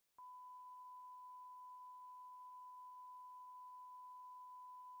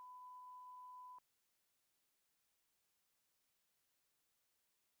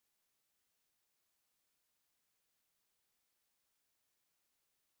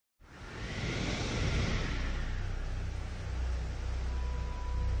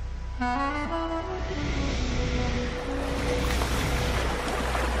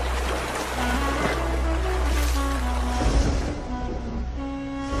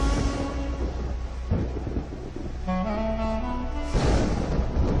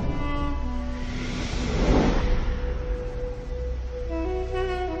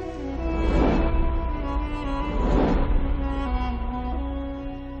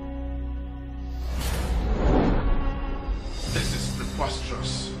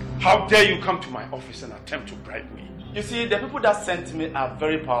How dare you come to my office and attempt to bribe me? You see, the people that sent me are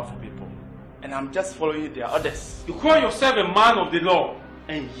very powerful people, and I'm just following their orders. You call yourself a man of the law,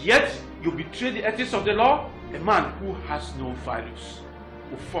 and yet you betray the ethics of the law? A man who has no values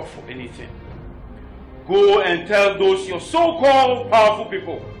will fall for anything. Go and tell those your so-called powerful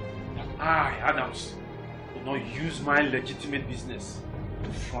people that I, Adams, will not use my legitimate business to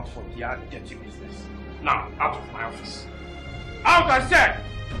front for their dirty business. Now, out of my office. Out, I said!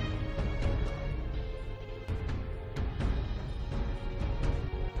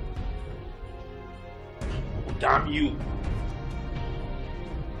 Oh, damn you!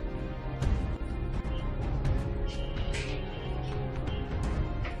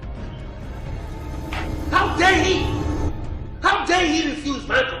 How dare he? How dare he refuse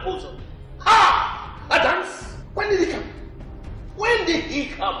my proposal? Ha! Adams, when did he come? When did he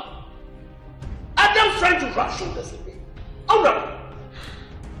come? Adams trying to rub shoulders with me. Oh no!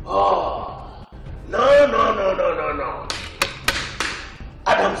 Oh, no.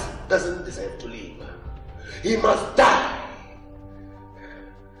 Adams doesn't deserve to live. He must die.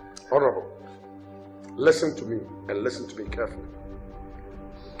 Honorable, listen to me and listen to me carefully.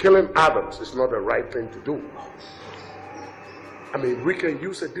 Killing Adams is not the right thing to do. I mean, we can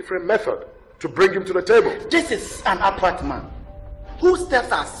use a different method to bring him to the table. This is an upright man whose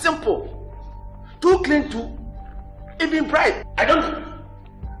steps are simple, too clean to even bribe. I don't know.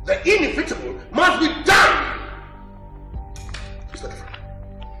 The inevitable must be done. Mr. Different,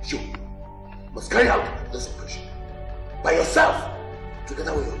 you must carry out this operation by yourself,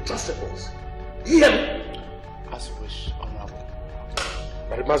 together with your trusted ones. Hear me? As you wish, Honorable.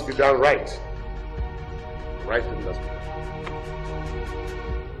 But it must be done right. Right thing must be done.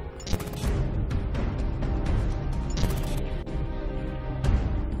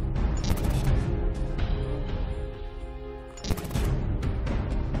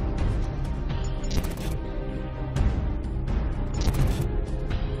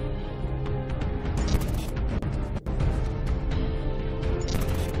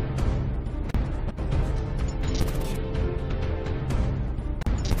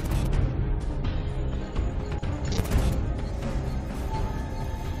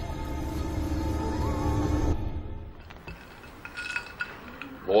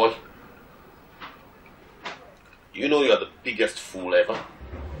 Boy, you know you're the biggest fool ever.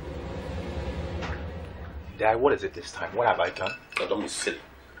 Dad, what is it this time? What have I done? Now don't be silly.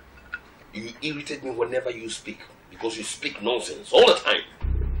 You irritate me whenever you speak, because you speak nonsense all the time.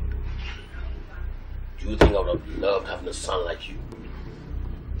 Do you think I would have loved having a son like you?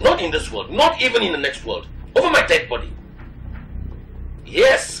 Not in this world, not even in the next world. Over my dead body.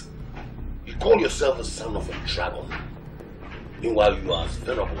 Yes, you call yourself the son of a dragon. Meanwhile, you are as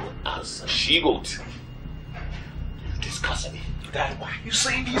venerable as a she-goat. You disgust me. Dad, why are you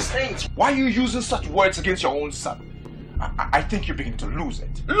saying these things? Why are you using such words against your own son? I think you're beginning to lose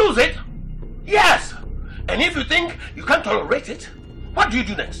it. Lose it? Yes! And if you think you can't tolerate it, what do you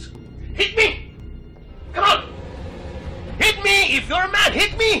do next? Hit me! Come on! Hit me if you're a man!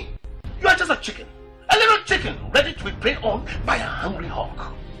 Hit me! You are just a chicken. A little chicken ready to be preyed on by a hungry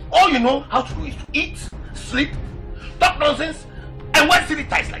hawk. All you know how to do is to eat, sleep, talk nonsense, and wear silly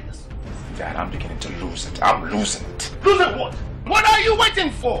ties like this. Dad, I'm beginning to lose it. I'm losing it. Losing what? What are you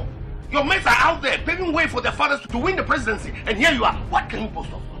waiting for? Your mates are out there paving way for their fathers to win the presidency, and here you are. What can you boast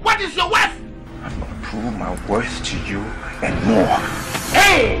of? What is your worth? I'm going to prove my worth to you and more.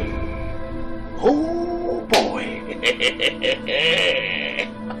 Hey! Oh boy.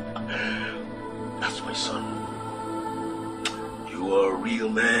 That's my son. You are a real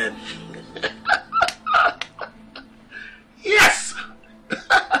man. Yes!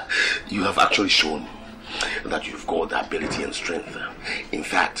 You have actually shown that you've got the ability and strength. In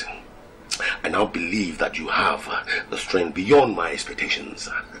fact, I now believe that you have the strength beyond my expectations.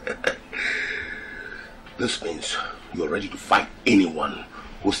 This means you are ready to fight anyone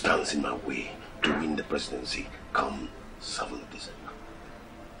who stands in my way to win the presidency come 7th December.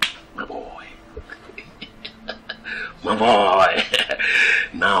 My boy. My boy.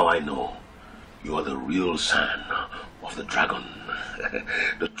 Now I know you are the real son of the dragon.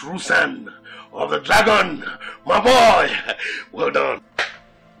 The true son of the dragon. My boy. Well done.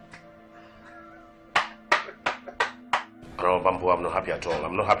 No, Bamboo, I'm not happy at all.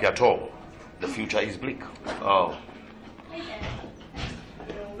 I'm not happy at all. The future is bleak. Oh.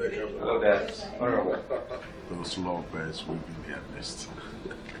 Hello, Dad. Honorable. Those lovebirds will be their nest.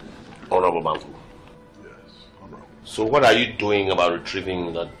 Honorable Bamboo. Yes, honorable. So what are you doing about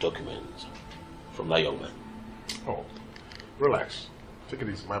retrieving that document from that young man? Oh, relax. Take it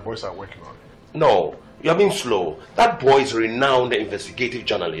easy. My boys are working on it. No, you're being slow. That boy is a renowned investigative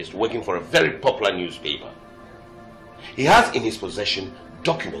journalist working for a very popular newspaper. He has in his possession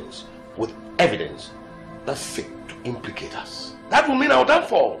documents with evidence that seek to implicate us. That will mean our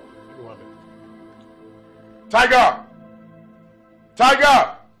downfall. Tiger!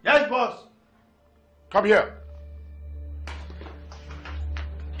 Tiger! Yes, boss. Come here.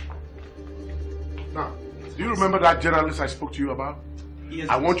 Now, do you remember that journalist I spoke to you about? Yes.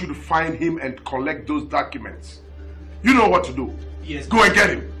 I want you to find him and collect those documents. You know what to do. Yes. Go and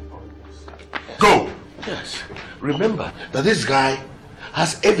get him. Go. Yes. Remember that this guy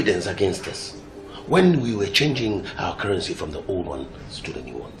has evidence against us. When we were changing our currency from the old ones to the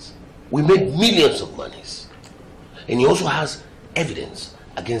new ones, we made millions of monies. And he also has evidence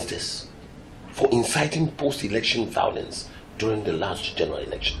against us for inciting post-election violence during the last general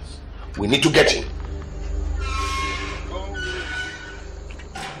elections. We need to get him.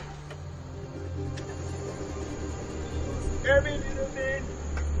 Every little thing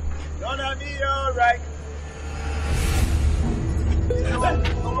gonna be alright.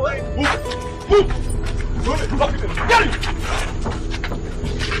 Get him!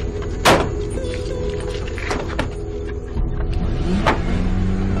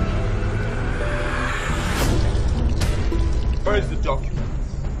 Where is the document?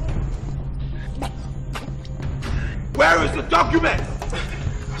 Where is the document?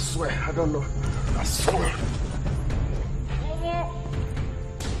 I swear, I don't know. I swear.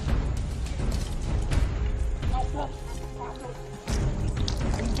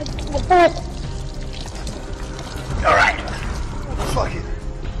 All right. Fuck it.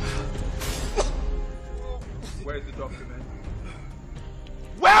 Where is the document?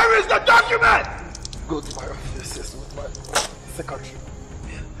 Where is the document? Go to my office with my secretary.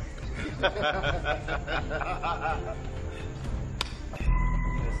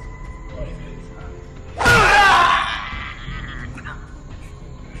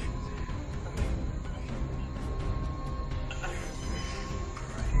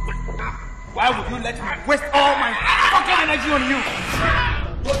 Why would you let me waste all my fucking energy on you?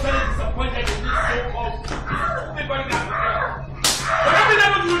 Totally disappointed in this so-called everybody now. But I've been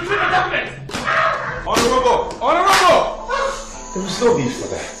able to retrieve the document. Honorable! Honorable! There was no need for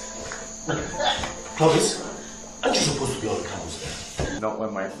that. Clovis, aren't you supposed to be on the campus there? Not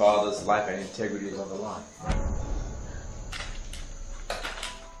when my father's life and integrity is on the line.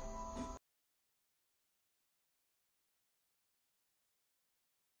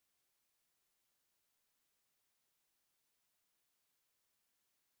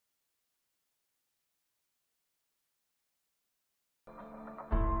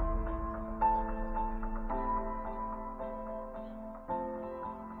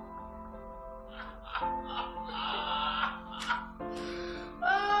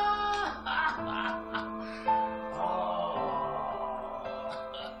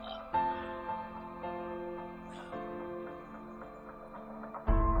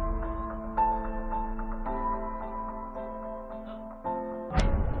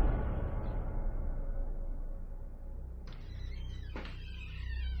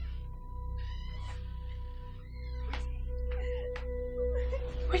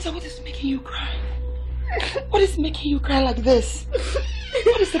 Rita, what is making you cry? What is making you cry like this?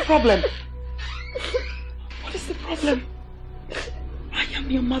 What is the problem? What is the problem? I am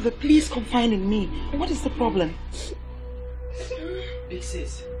your mother. Please confide in me. What is the problem? Big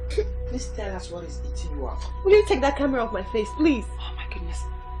sis, please tell us what is eating you up. Will you take that camera off my face, please? Oh my goodness.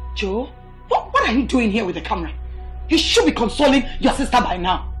 Joe, what are you doing here with the camera? You should be consoling your sister by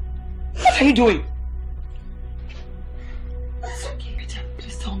now. What are you doing? It's okay, Rita.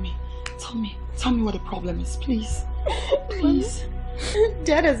 Please tell me. Tell me what the problem is, please. Please.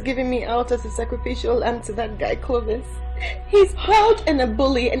 Dad has given me out as a sacrificial lamb to that guy, Clovis. He's proud and a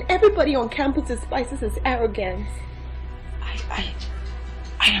bully, and everybody on campus despises his arrogance. I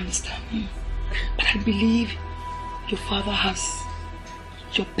understand you, but I believe your father has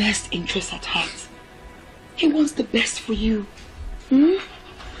your best interest at heart. He wants the best for you.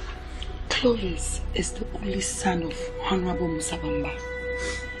 Clovis is the only son of Honorable Musabamba.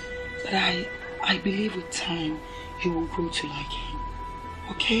 But I believe with time you will grow to like him.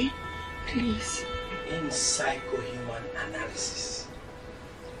 Okay? Please. In psycho-human analysis,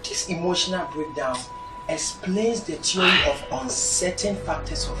 this emotional breakdown explains the theory of uncertain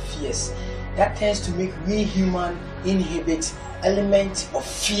factors of fears that tends to make we human inhibit elements of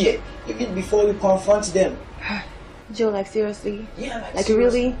fear even before we confront them. Joe, like seriously? Yeah, like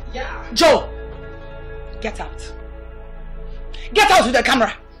seriously. Really? Yeah. Joe, get out. Get out with the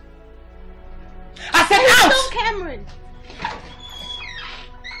camera. I said out! No, Cameron.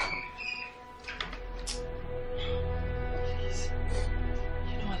 Please.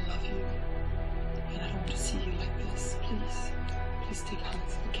 You know I love you. And I don't want to see you like this. Please. Please take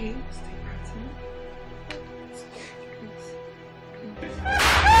hands, okay? Please take hands, Please.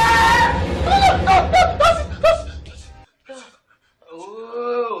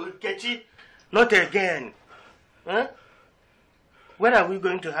 Oh, Kechi, not again. Huh? When are we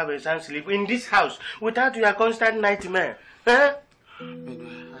going to have a sound sleep in this house without your constant nightmare? Huh? I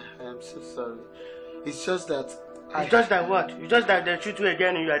am so sorry. It's just that It's just that what? It's just that they shoot you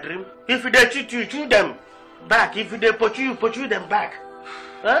again in your dream? If they shoot you, shoot them back. If they pursue them back.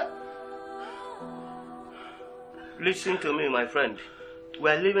 Huh? Listen to me, my friend. We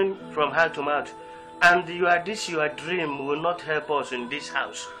are living from hand to mouth. And your dream will not help us in this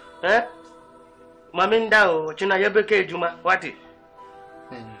house. Huh? Mamindao, China Yabeke Juma, what? You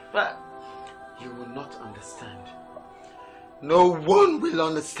will not understand. No one will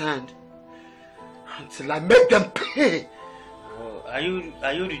understand until I make them pay. Oh, are you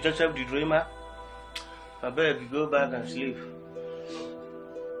the Joseph the dreamer? I beg you, go back and sleep.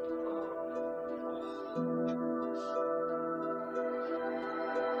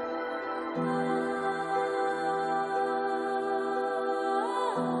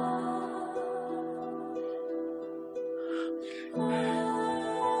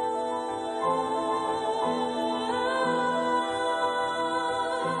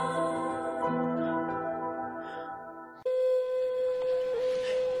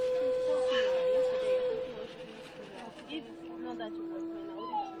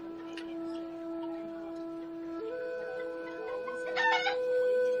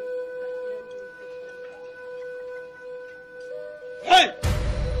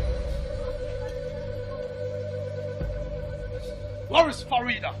 Where is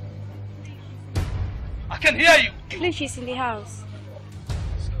Farida? I can hear you. Please, she's in the house.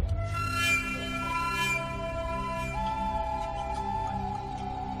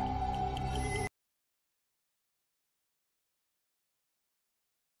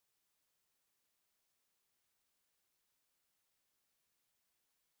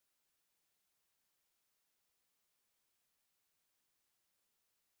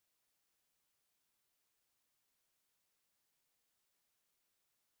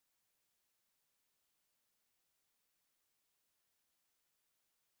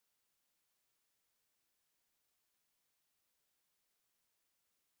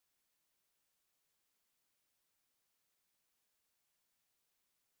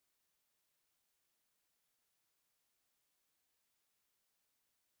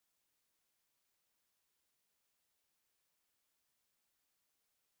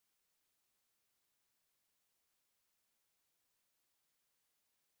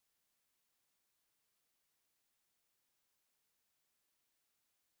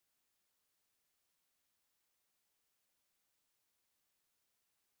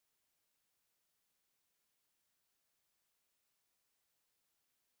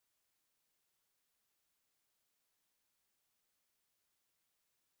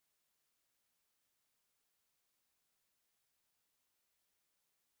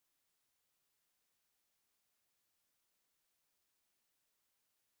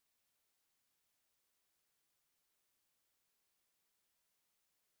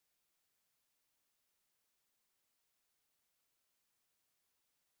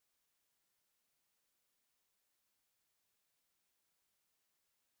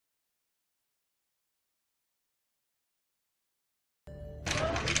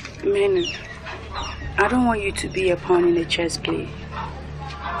 Man, I don't want you to be a pawn in the chess play.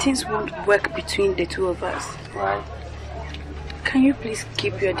 Things won't work between the two of us. Why? Can you please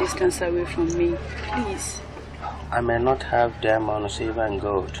keep your distance away from me? Please. I may not have diamond, silver and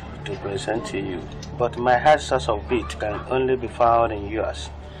gold to present to you, but my heart's source of beat can only be found in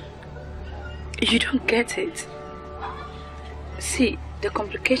yours. You don't get it. See, the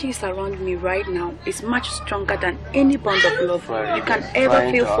complications around me right now is much stronger than any bond of love you can ever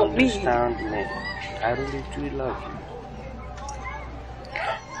feel for me. I really do love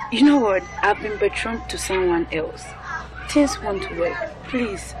you. You know what? I've been betrothed to someone else. Things won't work.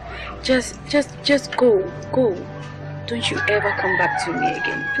 Please, just go. Don't you ever come back to me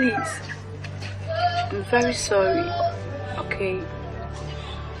again, please. I'm very sorry. Okay.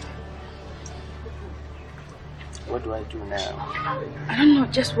 What do I do now? I don't know,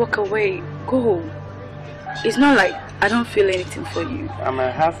 just walk away. Go. It's not like I don't feel anything for you. I'm a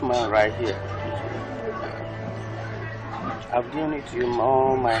half man right here. I've given it to you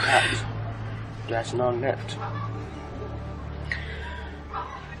all my heart. There's none left.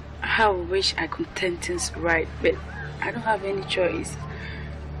 I wish I could turn things right, but I don't have any choice.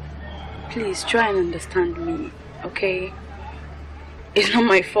 Please try and understand me, okay? It's not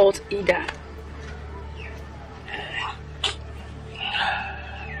my fault either.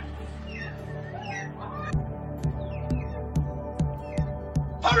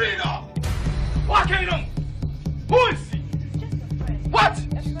 Hurry now! What can you do? Who is he? What?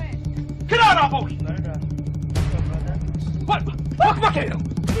 Get out of our boat! What can you do?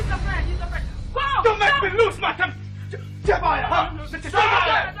 He's a friend, he's a friend. Go! Don't make me lose my temper! Jabaya, huh?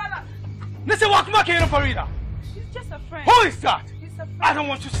 Listen, what can you do, Farida? He's just a friend. Who is that? He's a friend. I don't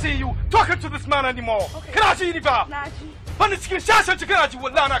want to see you talking to this man anymore. Okay. Can I see you? Naji. When it's getting shasha to get you,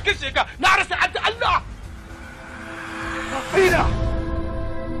 Lana, kiss you, Nara, Allah! Farida!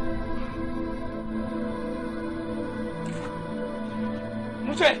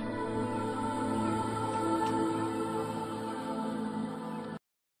 Muche!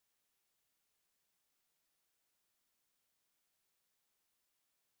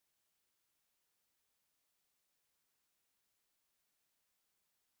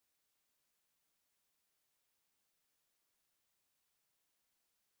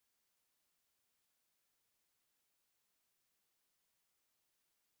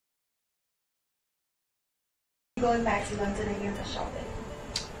 Going back to London again for shopping.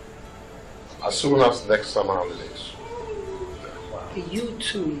 As soon as next summer holidays. You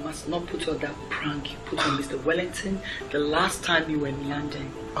too must not put on that prank you put on Mr. Wellington the last time you were in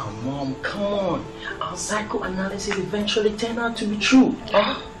London. Oh, Mom, come on. Our psychoanalysis eventually turned out to be true.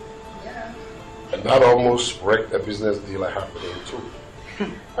 Yeah. And that almost wrecked a business deal I had with him too.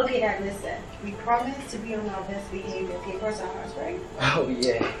 Okay, Dad, listen. We promised to be on our best behavior. Papers are ours, right? Oh,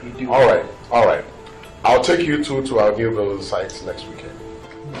 yeah, you do. All right. I'll take you two to our new building sites next weekend.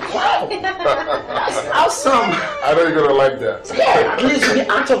 Wow! That's awesome! I know you're gonna like that. Yeah, at least we're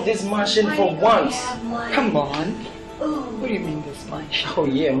out of this mansion for once. Come on. What do you mean this mansion? Oh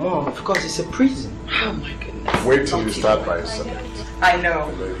yeah, Mom, of course it's a prison. Oh my goodness. Wait till you start by yourself. I know.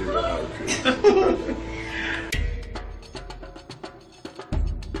 And then you know how it feels.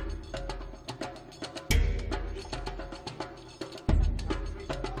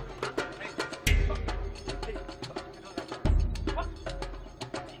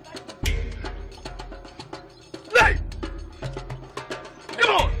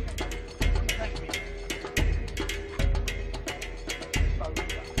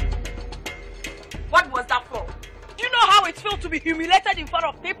 Humiliated in front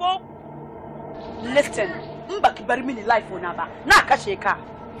of people. Listen, life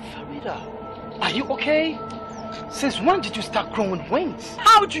Farida, are you okay? Since when did you start growing wings?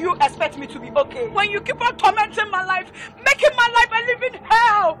 How do you expect me to be okay when you keep on tormenting my life, making my life a living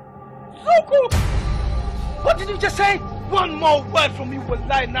hell? Zuku! What did you just say? One more word from you will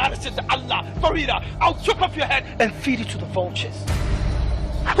lie now to Allah. Farida, I'll chop off your head and feed it to the vultures.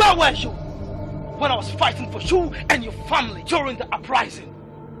 Where were you when I was fighting for you and your family during the uprising?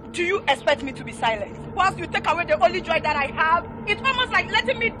 Do you expect me to be silent whilst you take away the only joy that I have? It's almost like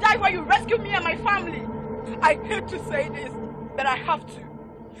letting me die while you rescue me and my family. I hate to say this, but I have to.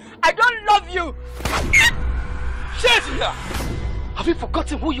 I don't love you. Shazia! Have you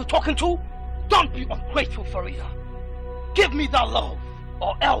forgotten who you're talking to? Don't be ungrateful, Farida. Give me that love,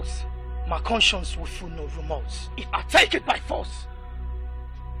 or else my conscience will feel no remorse if I take it by force.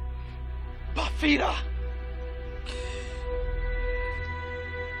 Farida!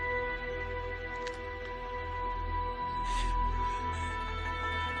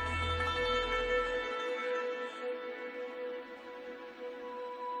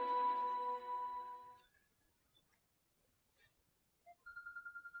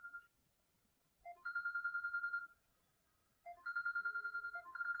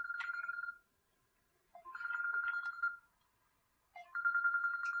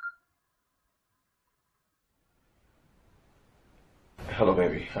 Hello,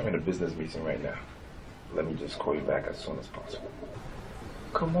 baby. I'm in a business meeting right now. Let me just call you back as soon as possible.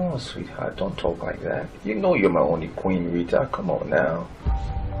 Come on, sweetheart. Don't talk like that. You know you're my only queen, Rita. Come on now.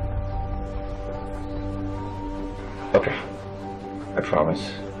 Okay. I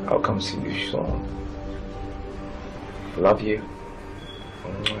promise. I'll come see you soon. Love you.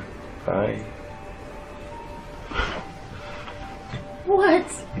 Bye.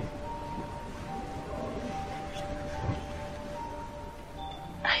 What?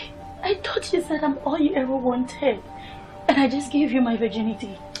 I thought you said said I'm all you ever wanted. And I just gave you my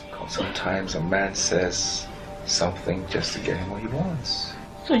virginity. Sometimes a man says something just to get him what he wants.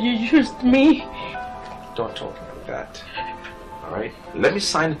 So you used me? Don't talk like that. Alright? Let me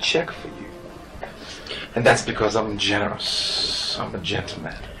sign a check for you. And that's because I'm generous. I'm a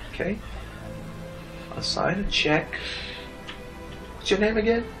gentleman, okay? I'll sign a check. What's your name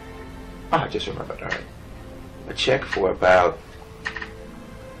again? I just remembered, alright. A check for about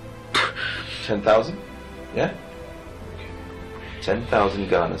 10,000? Yeah? 10,000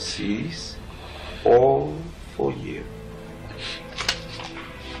 Ghana cedis, all for you.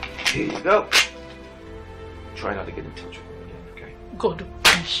 Here you go. Try not to get in touch with me again, okay? God will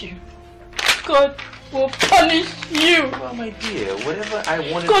punish you. God will punish you. Well, my dear, whatever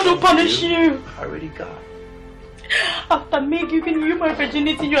I wanted God will punish you. I already got. After me giving you my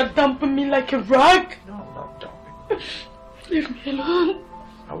virginity, you are dumping me like a rag. No, I'm not dumping. Leave me alone.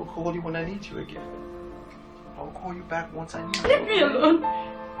 I will call you when I need you again. I will call you back once I need you. Leave me alone.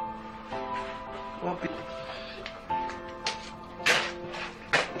 Well,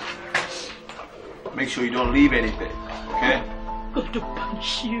 make sure you don't leave anything, okay? God will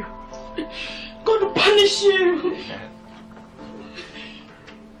punish you. God will punish you.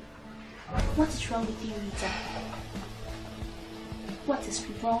 What is wrong with you, Rita? What is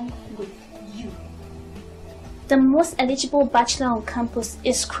wrong with you? The most eligible bachelor on campus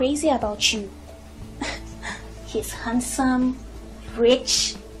is crazy about you. He's handsome,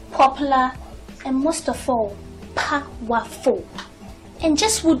 rich, popular, and most of all, powerful. And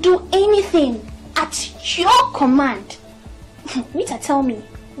just would do anything at your command. Rita, tell me,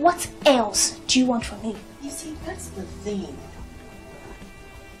 what else do you want from him? You see, that's the thing.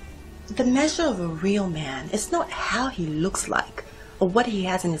 The measure of a real man is not how he looks like or what he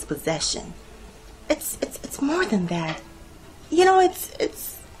has in his possession. It's more than that. You know,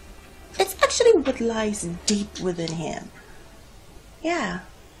 it's actually what lies deep within him. Yeah.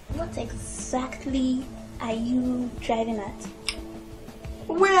 What exactly are you driving at?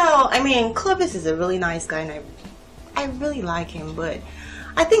 Well, I mean, Clovis is a really nice guy and I really like him, but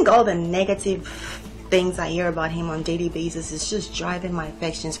I think all the negative things I hear about him on a daily basis is just driving my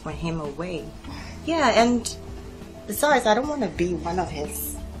affections for him away. Yeah, and besides, I don't want to be one of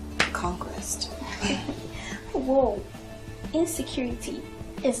his conquests. Whoa. Insecurity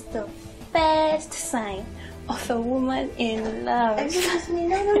is the first sign of a woman in love. Excuse me,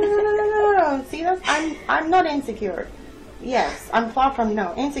 no. See, I'm not insecure. Yes, I'm far from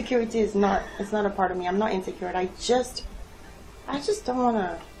insecurity is not a part of me. I'm not insecure. I just don't want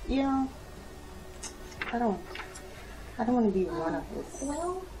to, I don't want to be one of his.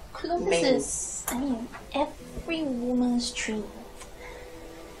 Well, Clovis is, every woman's dream.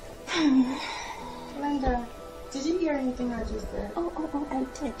 Linda, did you hear anything I just said? Oh, I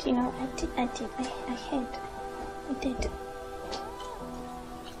did. I heard. I did.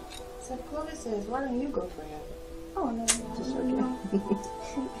 So Clovis says, why don't you go for him? Oh, no. Just joking. No.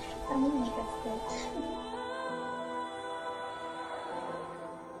 I'm not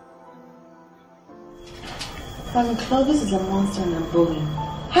interested. Clovis is a monster and a bully.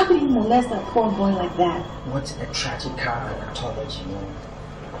 How could he molest that poor boy like that? What a tragic anthology.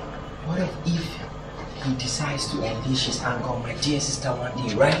 What if he decides to unleash his anger on my dear sister one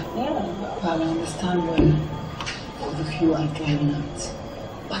day, right? Yeah, I understand where both of you are driving at.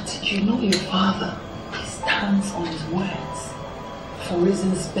 But your father, he stands on his words. For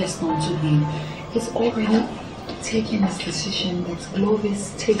reasons best known to him, he's already taken his decision that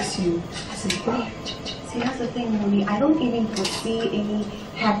Clovis takes you as his bride. See, that's the thing, Molly. I don't even foresee any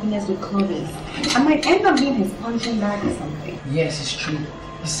happiness with Clovis. I might end up being his punching bag or something. Yes, it's true.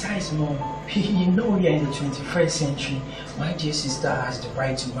 Besides, Mom, we are in the 21st century. My dear sister has the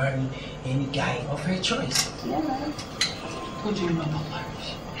right to marry any guy of her choice. Yeah. What do you know about marriage?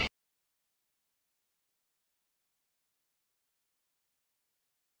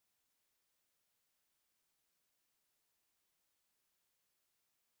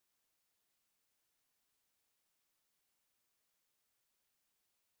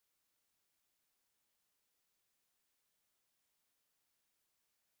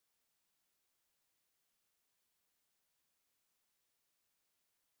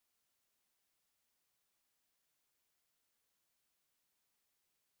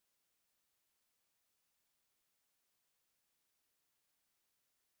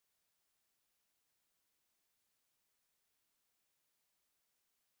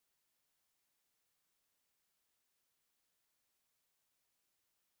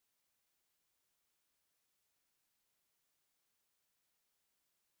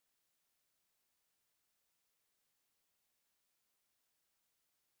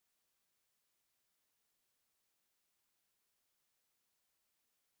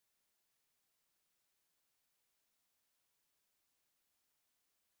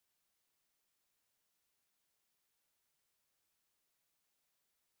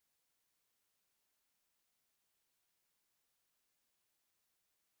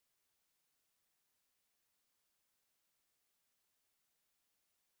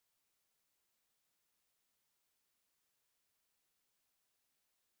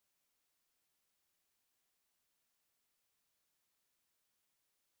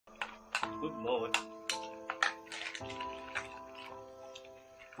 Good morning.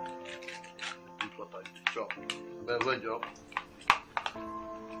 Good job.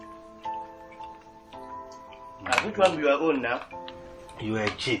 Which one you are own now? You are a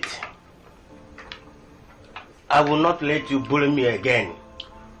cheat. I will not let you bully me again.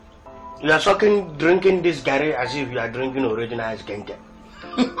 You are drinking this Gary as if you are drinking original Ghanian.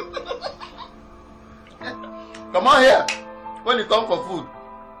 Come on here. When you come for food,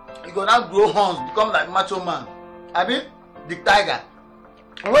 you go now grow horns, become like macho man. I mean, the tiger.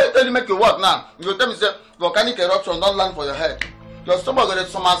 And when you tell you make you work now, you go tell me say volcanic eruption don't land for your head. Your stomach got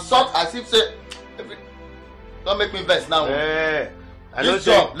some assault as if say, don't make me vex now. Hey, this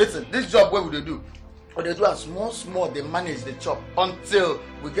job, listen, this job what would they do? What they do as small, they manage the chop until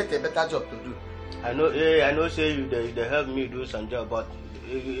we get a better job to do. I know say you they help me do some job, but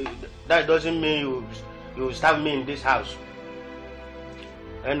that doesn't mean you stab me in this house.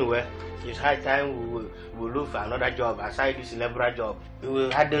 Anyway, it's high time we will look for another job aside this liberal job. We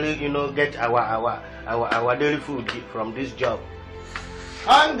will hardly, get our daily food from this job.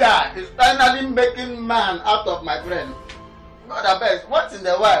 Hunger is finally making man out of my friend. God the best. What's in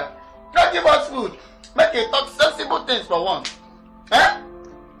the world? Don't give us food. Make it talk sensible things for once. Eh?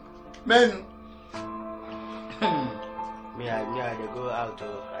 Men. Me, I go out.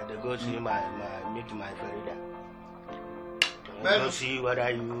 I go see meet my Farida. Go see whether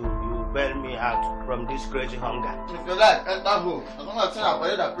you bail me out from this crazy hunger. If you like, enter home. I'm gonna send a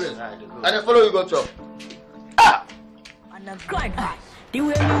Farida place. And then follow you go chop. And a God. The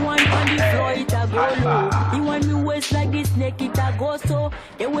way me want on the floor, it a go low. The one me waist like this snake, it a go so.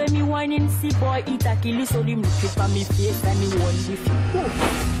 The way me want in see boy, it a kill it. So him look it on me face and he want with you.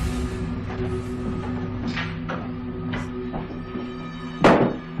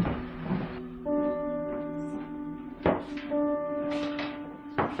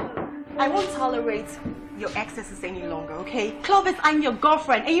 I won't tolerate your excesses any longer, okay? Clovis, I'm your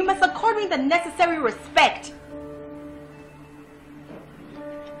girlfriend and you must accord me the necessary respect.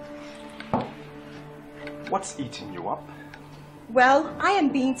 What's eating you up? Well, I am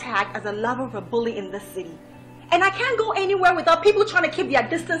being tagged as a lover of a bully in this city. And I can't go anywhere without people trying to keep their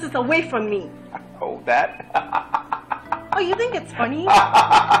distances away from me. Oh, that? Oh, you think it's funny?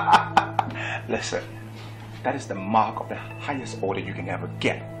 Listen, that is the mark of the highest order you can ever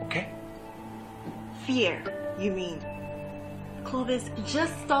get, okay? Fear, you mean? Clovis,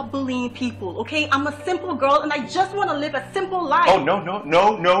 just stop bullying people, okay? I'm a simple girl and I just want to live a simple life. Oh,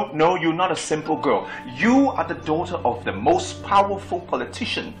 no, you're not a simple girl. You are the daughter of the most powerful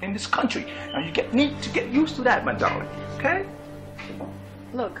politician in this country. Now you need to get used to that, my darling, okay?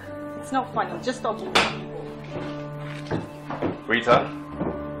 Look, it's not funny. Just stop bullying people. Rita?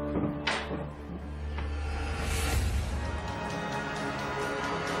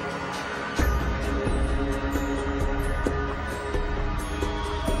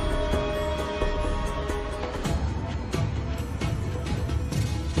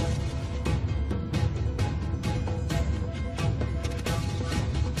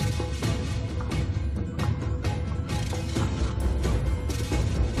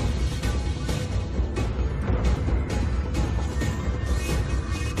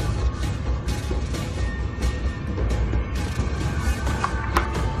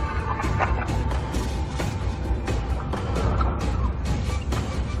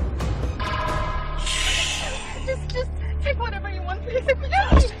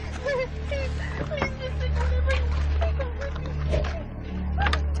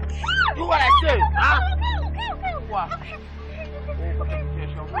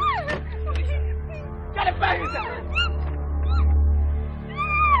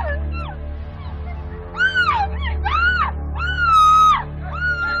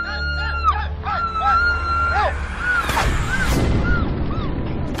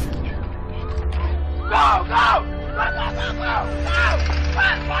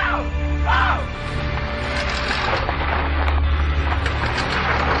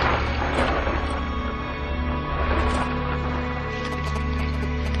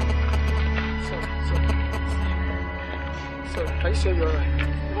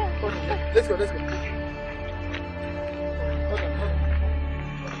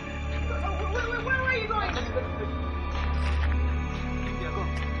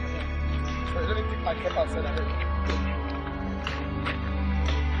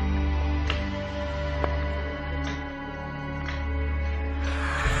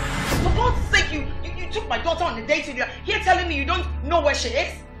 She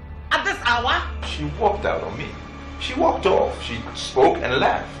is? At this hour? She walked out on me. She walked off. She spoke and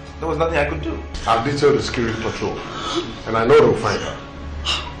left. There was nothing I could do. I'll detail the security patrol, and I know they'll find her.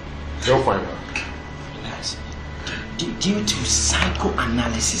 They'll find out. Relax. Due to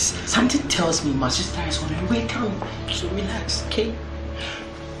psychoanalysis, something tells me my sister is on her way coming. So relax, okay?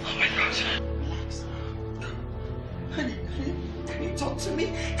 Oh my God. Relax. Honey, can you talk to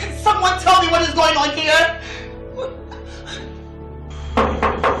me? Can someone tell me what is going on here?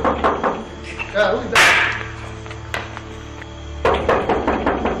 Yeah, who is that?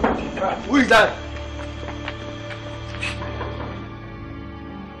 Who is that?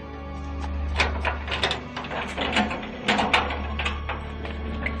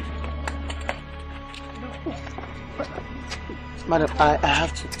 Madam, I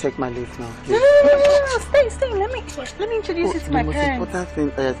have to take my leave now. No, stay. Let me introduce you to my parents. The most important thing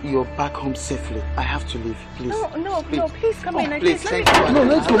is you're back home safely. I have to leave, please. No, please come in. Please, Let me. thank you. No,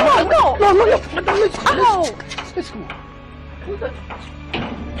 let's go. No. Let's go.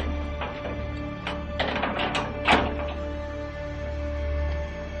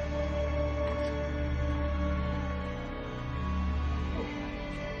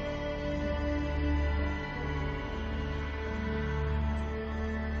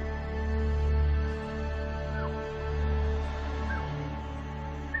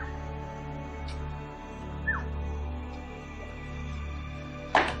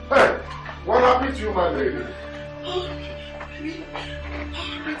 What happened to you, my lady? Oh,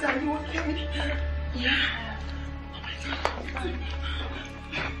 Rita, are you okay? Yeah.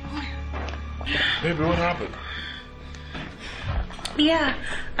 Baby, what happened? Yeah,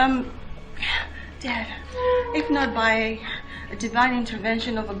 Dad, if not by a divine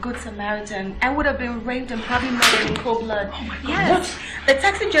intervention of a good Samaritan, I would have been raped and probably murdered in cold blood. Oh my God. Yes, the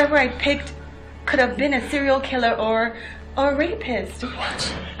taxi driver I picked could have been a serial killer or a rapist.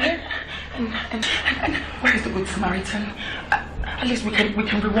 What? And where is the good Samaritan? At least we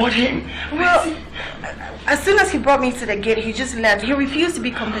can reward him. Well, as soon as he brought me to the gate, he just left. He refused to be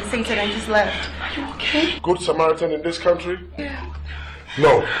compensated and just left. Are you okay? Good Samaritan in this country? Yeah.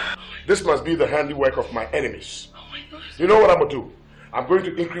 No. This must be the handiwork of my enemies. Oh my God. You know what I'm going to do? I'm going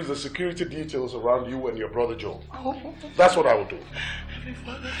to increase the security details around you and your brother Joe. Oh. That's what I will do. Heavenly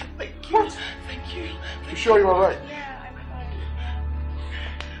Father, thank you. What? Thank you. You sure you're alright? Yeah, I'm fine.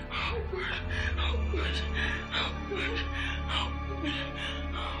 Oh, good. Oh, good. Oh, good. Oh, good.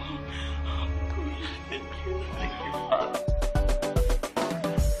 Oh, good. Thank you. Thank you, Father.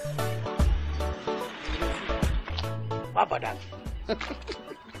 What about that?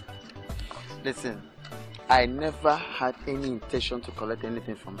 Listen, I never had any intention to collect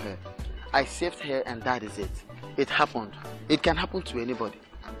anything from her. I saved her and that is it. It happened. It can happen to anybody.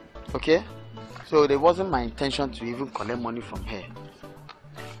 Okay? So it wasn't my intention to even collect money from her.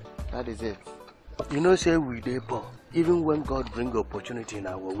 That is it. You know, say we dey poor. Even when God bring opportunity in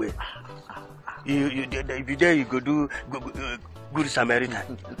our way. If you there, you go do good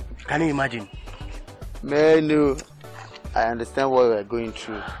Samaritan. Can you imagine? Man, no. I understand what we are going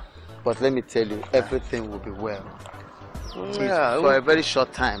through. But let me tell you, everything will be well. Yeah, for a very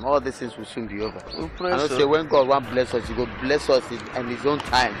short time, all these things will soon be over. I don't say when God wants to bless us, He will bless us in His own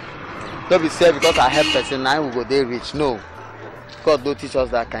time. Don't be said because I help person, now we go there rich. No. God don't teach us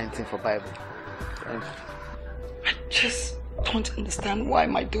that kind of thing for Bible. I just don't understand why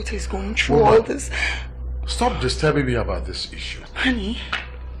my daughter is going through all this. Stop disturbing me about this issue. Honey,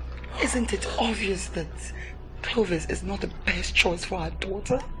 isn't it obvious that Clovis is not the best choice for our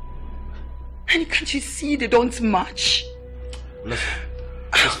daughter? And can't you see they don't match? Listen,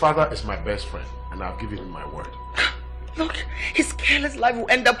 his father is my best friend, and I've given him my word. Look, his careless life will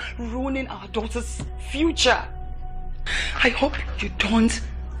end up ruining our daughter's future. I hope you don't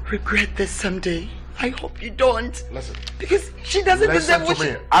regret this someday. I hope you don't. Listen. Because she doesn't deserve what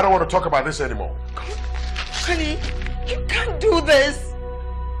Listen to me. I don't want to talk about this anymore. Honey, you can't do this.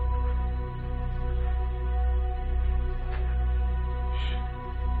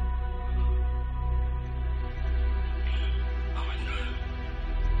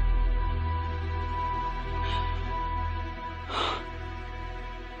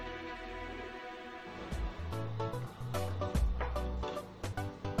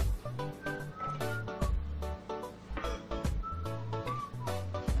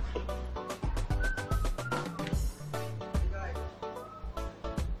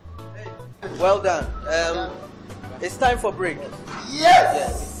 Well done. It's time for break.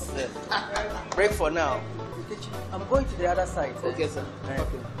 Yes! Yes. Break for now. I'm going to the other side. Okay, sir.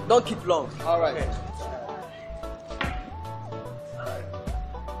 Okay. Don't keep long. All right. Okay.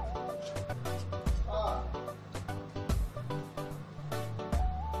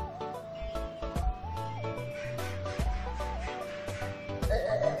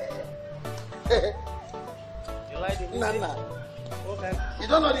 You like the music? Okay. You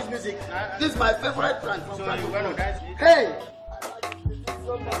don't know this music? This is my favorite brand from Hey!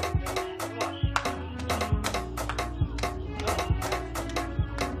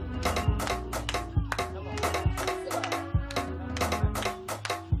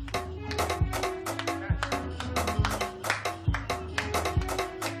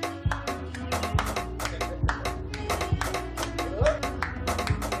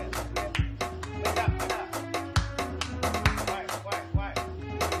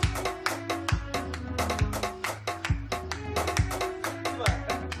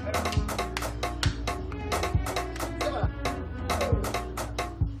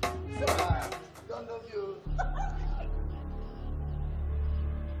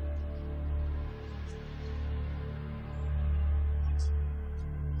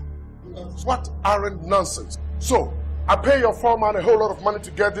 What arrant nonsense. So, I pay your foreman a whole lot of money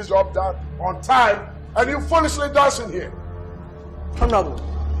to get this job done on time, and you foolishly dance in here. Honorable,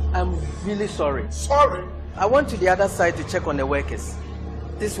 I'm really sorry. Sorry? I went to the other side to check on the workers.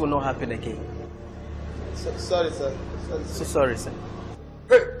 This will not happen again. Sorry, sir. So sorry, sir.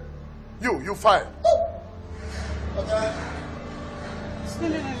 Hey, you fired. Okay. No.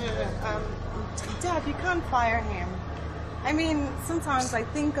 Dad, you can't fire him. I mean, sometimes I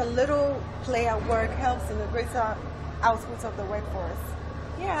think a little play at work helps in the greater output of the workforce.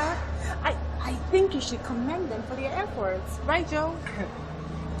 Yeah, I think you should commend them for their efforts. Right, Joe?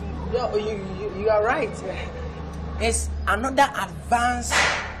 No, you are right. It's another advanced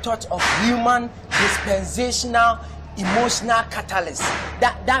touch of human dispensational emotional catalyst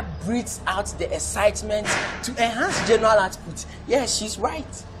that breathes out the excitement to enhance general output. Yes, she's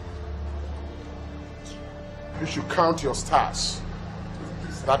right. You should count your stars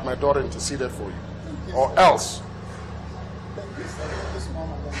that my daughter interceded for you, or else.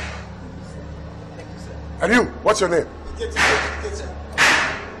 And you, what's your name?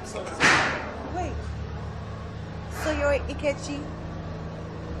 Wait, so you're Ikechi?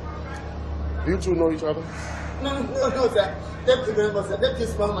 Do you two know each other? No, sir. Deputy member, sir. Deputy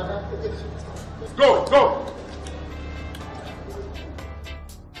small madam. Go!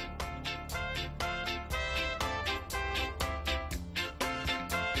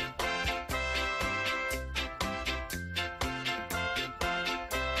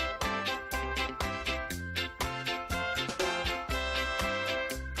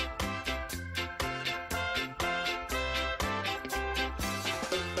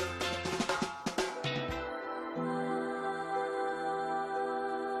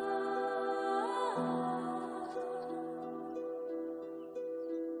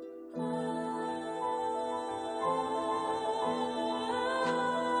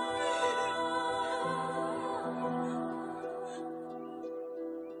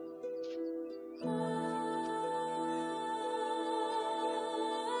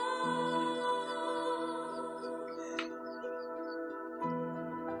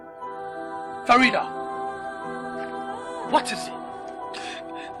 Farida, what is it?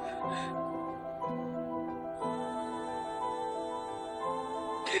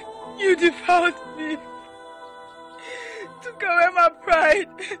 You devoured me. Took away my pride.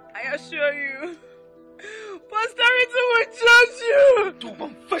 I assure you. Posterity will judge you.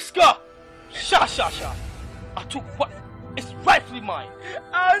 Tubanfiska! Sha. I took what is rightfully mine.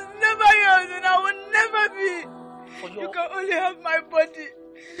 I was never yours and I will never be. You can only have my body,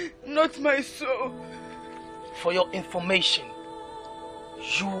 not my soul. For your information,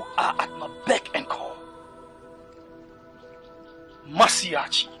 you are at my beck and call.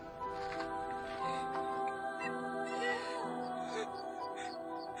 Masiachi.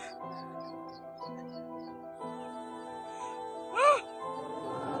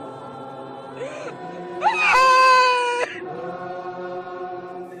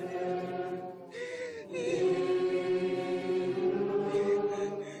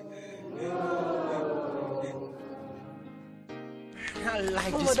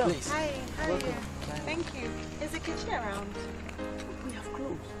 This place. Hi, how are you? Thank you. Is the kitchen around? We have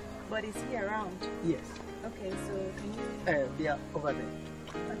clothes. But is he around? Yes. Okay, so can you... They are over there.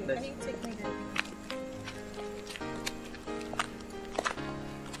 Okay, can you take me there?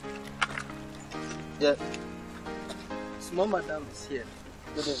 Yeah. Small madam is here.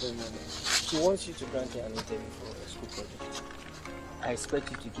 Good evening. She wants you to grant her an interview for a school project. I expect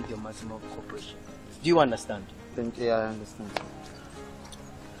you to give your maximum cooperation. Do you understand? Yeah, I understand.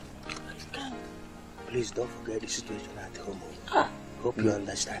 Please don't forget the situation at home. Hope you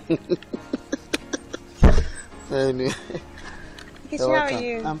understand. Anyway. How are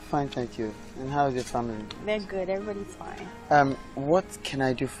you? I'm fine, thank you. And how is your family? They're good. Everybody's fine. What can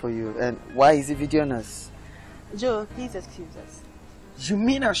I do for you? And why is he videoing us? Joe, please excuse us. You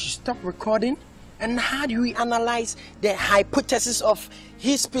mean I should stop recording? And how do we analyze the hypothesis of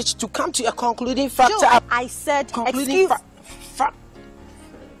his speech to come to a concluding factor? Joe, I said, excuse...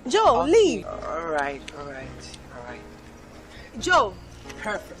 Joe, leave. All right. Joe.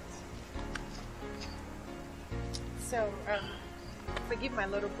 Perfect. So, forgive my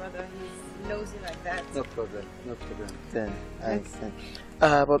little brother. He's nosy like that. No problem. Then, I understand.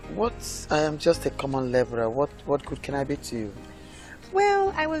 But I am just a common laborer. What good can I be to you?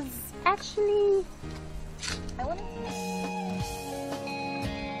 Well, I was actually...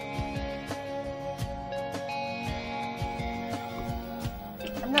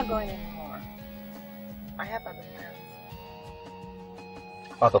 I'm not going anymore. I have other plans.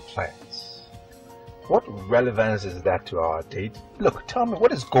 Other plans? What relevance is that to our date? Look, tell me,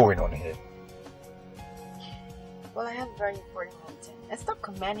 what is going on here? Well, I have a very important meeting. And stop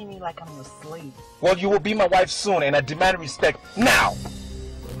commanding me like I'm your slave. Well, you will be my wife soon, and I demand respect now!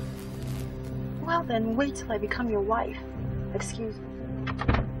 Well, then wait till I become your wife. Excuse me.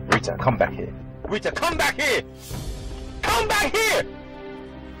 Rita, come back here. Rita, come back here! Come back here!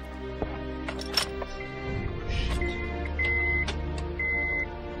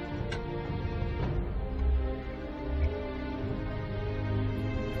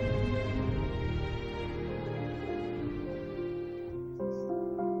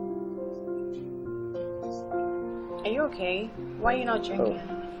 Are you okay? Why are you not drinking?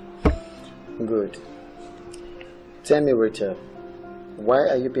 Oh. Good. Tell me, Rita, why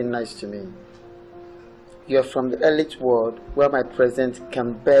are you being nice to me? You're from the elite world where my presence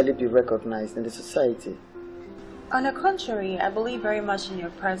can barely be recognized in the society. On the contrary, I believe very much in your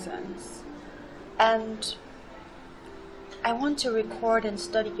presence. And I want to record and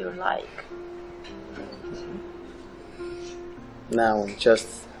study your life. Now, just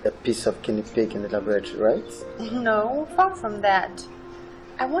a piece of guinea pig in the laboratory, right? No, far from that.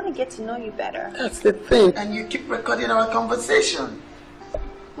 I want to get to know you better. That's the thing. And you keep recording our conversation.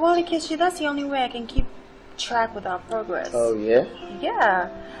 Well, Ikechi, that's the only way I can keep track with our progress. Oh, yeah? Yeah.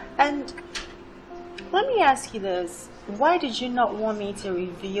 And let me ask you this. Why did you not want me to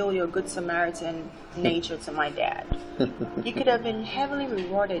reveal your Good Samaritan nature to my dad? You could have been heavily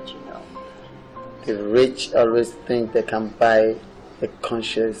rewarded, you know. The rich always think they can buy the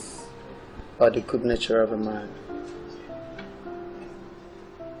conscience or the good nature of a man.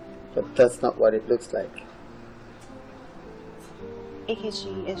 But that's not what it looks like.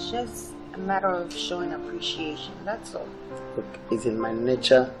 Ikechi, it's just a matter of showing appreciation, that's all. Look, it's in my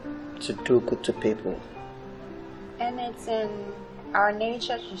nature to do good to people. And it's in our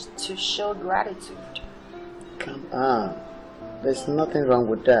nature to show gratitude. Come on. There's nothing wrong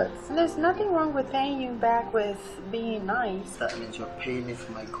with that. There's nothing wrong with paying you back with being nice. That means you're paying me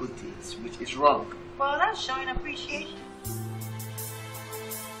for my good deeds, which is wrong. Well, that's showing appreciation.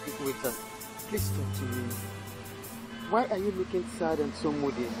 Waiter, please talk to me. Why are you looking sad and so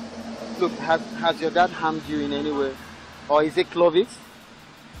moody? Look, has your dad harmed you in any way? Or is it Clovis?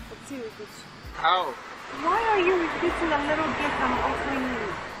 How? Why are you refusing the little gift I'm offering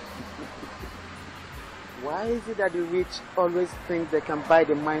you? Why is it that the rich always think they can buy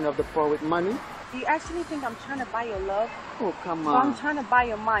the mind of the poor with money? Do you actually think I'm trying to buy your love? Oh, come Or on. I'm trying to buy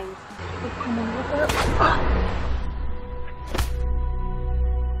your mind? Come on, Rupert.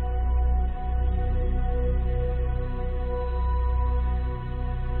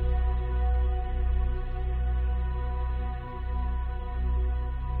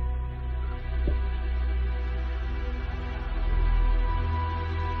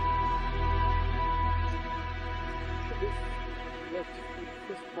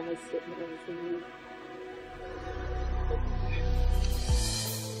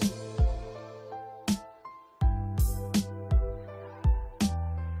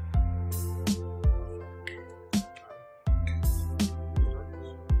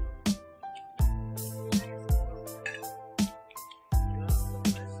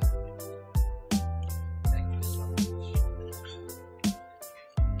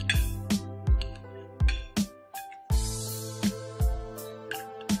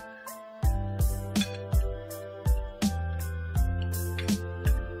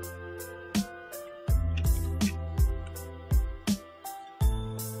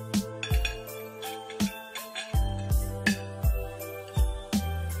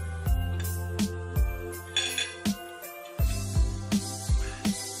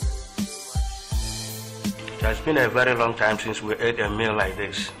 It's been a very long time since we ate a meal like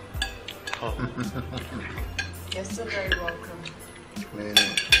this. Oh. You're still very welcome.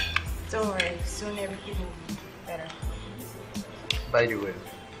 Don't worry, soon everything will be better. By the way,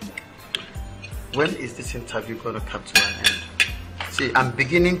 when is this interview going to come to an end? See, I'm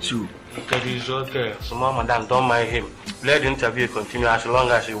beginning to. It's okay. So, madam, don't mind him. Let the interview continue as long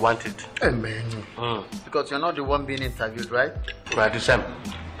as you want it. Amen. Because you're not the one being interviewed, right? Right, the same.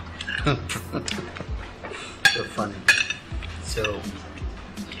 You're funny. So,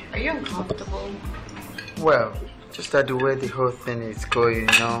 are you uncomfortable? Well, just that the way the whole thing is going,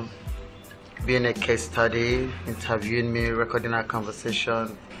 you know, being a case study, interviewing me, recording our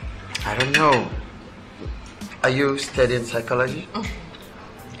conversation. I don't know. Are you studying psychology?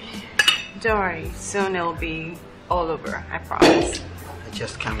 Don't worry, soon it'll be all over, I promise. I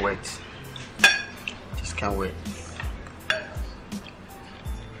just can't wait. Just can't wait.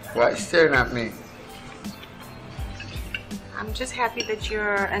 Why are you staring at me? I'm just happy that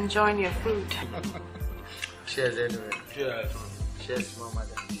you're enjoying your food. Cheers anyway. Cheers. Cheers, Mama.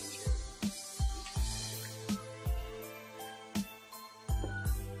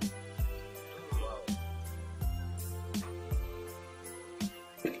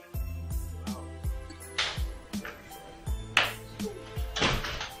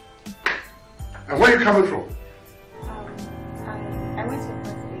 And where are you coming from? I went to the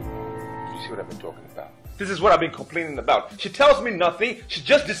first date. You see what I've been talking about? This is what I've been complaining about. She tells me nothing. She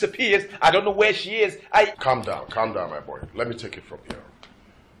just disappears. I don't know where she is. Calm down, my boy. Let me take it from here.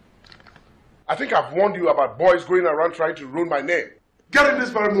 I think I've warned you about boys going around trying to ruin my name. Get it this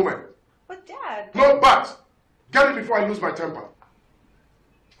very moment. But Dad... No, but! Get it before I lose my temper.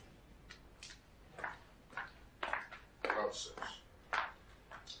 Nonsense.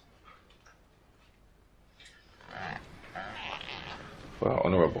 Well,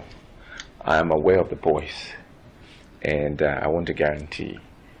 Honorable, I am aware of the boys, and I want to guarantee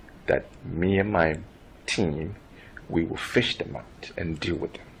that me and my team, we will fish them out and deal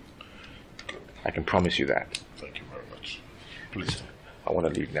with them. I can promise you that. Thank you very much. Please. I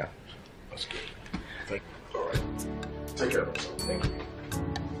want to leave now. That's good. Thank you. All right. Take care of yourself. Thank you.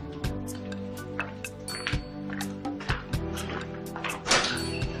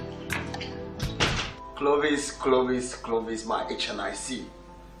 Clovis, my HNIC.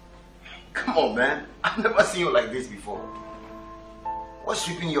 Come on, man. I've never seen you like this before. What's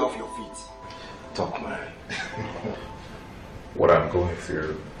sweeping you off your feet? Talk, man. What I'm going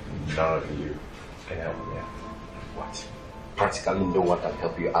through, none of you can help me out. What? Practically no one can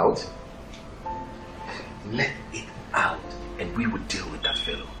help you out? Let it out and we will deal with that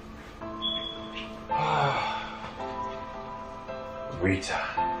fellow. Rita,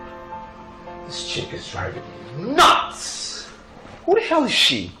 this chick is driving me nuts. Who the hell is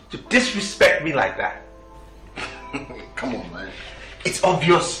she to disrespect me like that? Come on, man. It's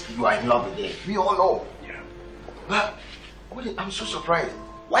obvious you are in love with her. We all know. Yeah. But I'm so surprised.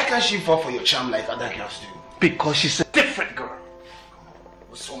 Why can't she fall for your charm like other girls do? Because she's a different girl.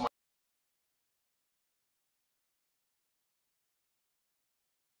 What's so much?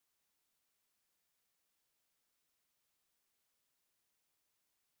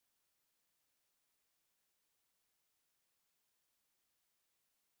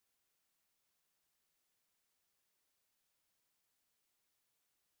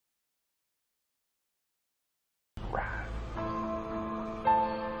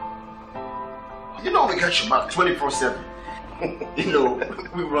 You know we got your back 24/7. You know,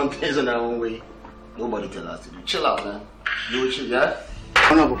 we run things in our own way. Nobody tell us to do. Chill out, man. You will chill, yeah?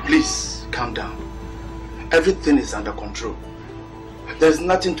 Honorable, please calm down. Everything is under control. There's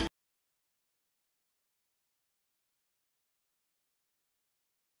nothing to...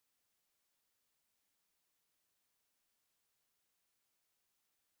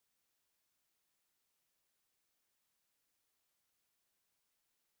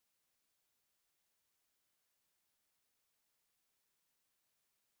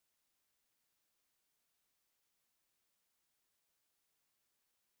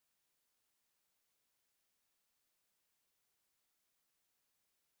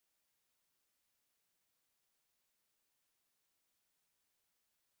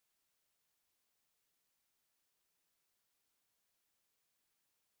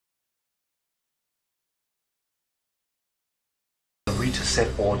 Rita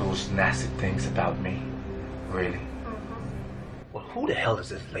said all those nasty things about me. Really? Well, who the hell is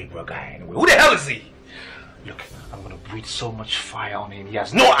this laborer guy anyway? Who the hell is he? Look, I'm gonna breathe so much fire on him. He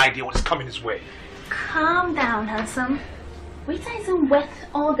has no idea what is coming his way. Calm down, handsome. Rita isn't worth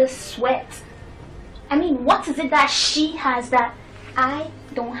all this sweat. I mean, what is it that she has that I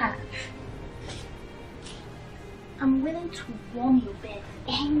don't have? I'm willing to warm your bed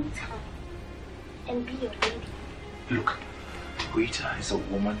anytime and be your lady. Look, Rita is a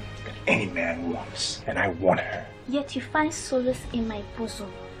woman that any man wants, and I want her. Yet you find solace in my bosom,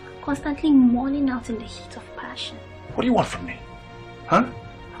 constantly mourning out in the heat of passion. What do you want from me? Huh?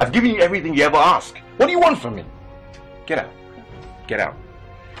 I've given you everything you ever asked. What do you want from me? Get out. Get out.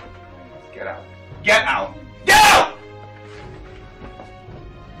 Get out. Get out. Get out!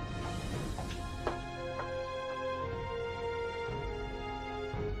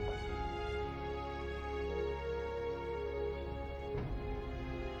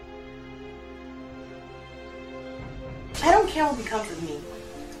 I don't care what becomes of me.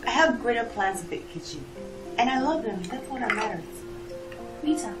 I have greater plans with Ikechi. And I love him. That's what matters.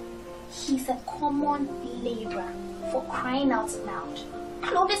 Rita, he's a common laborer, for crying out loud.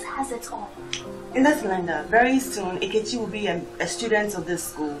 Clovis has it all. And that's Linda. Very soon, Ikechi will be a student of this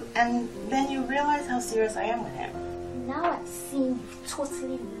school. And then you realize how serious I am with him. Now I've seen you've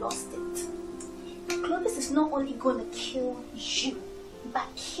totally lost it. Clovis is not only going to kill you, but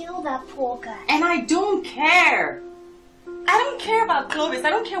kill that poor guy. And I don't care. I don't care about Clovis.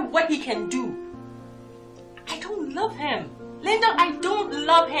 I don't care what he can do. I don't love him. Linda, I don't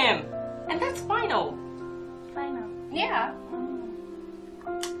love him. And that's final. Final? Yeah.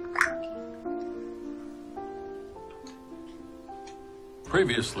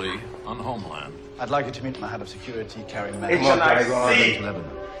 Previously on Homeland. I'd like you to meet my head of security, Carrie Mann. It's nice.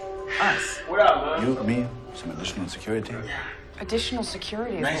 Us. What up, man? You, me, some additional security. Additional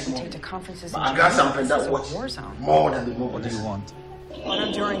security is what we take to conferences and I got something that's a what war zone. more than the movie. What do you want?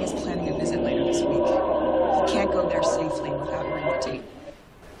 Honor During is planning a visit later this week. He can't go there safely without her invitation.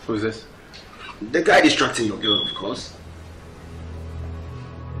 Who's this? The guy distracting your girl, of course.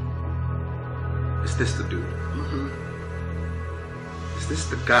 Is this the dude? Is this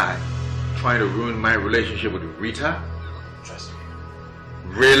the guy trying to ruin my relationship with Rita? Trust me.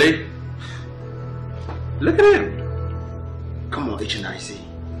 Really? Look at him. Come on, HNIC.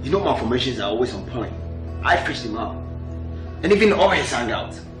 You know my formations are always on point. I fished him out. And even all his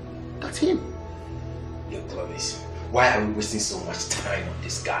hangouts. That's him. Yo, Clovis, why are we wasting so much time on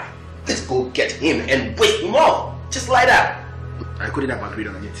this guy? Let's go get him and wake him up. Just like that. I couldn't have agreed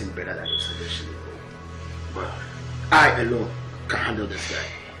on anything better than your suggestion. But I alone can handle this guy.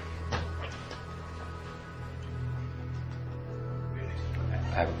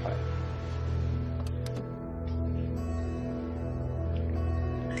 Have a fight.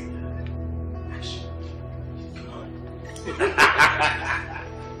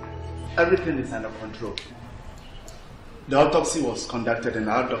 Everything is under control. The autopsy was conducted and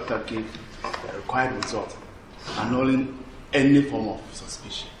our doctor gave the required result, annulling any form of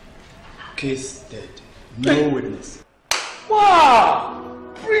suspicion. Case dead. No witness.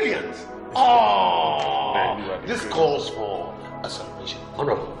 Wow! Brilliant! Oh! This calls for a celebration.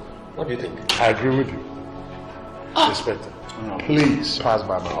 Honorable, what do you think? I agree with you. Inspector, please pass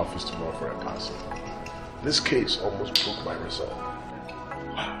by my office tomorrow for a counsel. This case almost broke my resolve.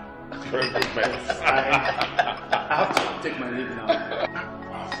 Very good, man. I have to take my leave now.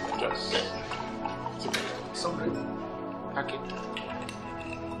 Just somebody. Pack it.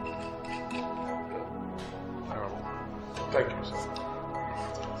 Thank you, sir.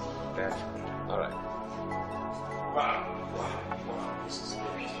 Dad. All right. Wow. This is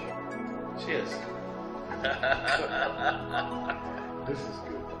good. Cheers. This is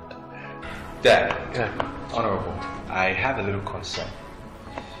good. Dad, Honorable, I have a little concern.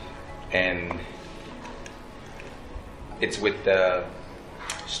 And it's with the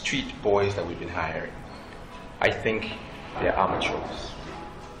street boys that we've been hiring. I think they're amateurs.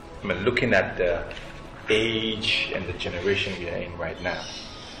 I mean, looking at the age and the generation we are in right now,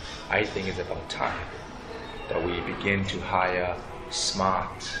 I think it's about time that we begin to hire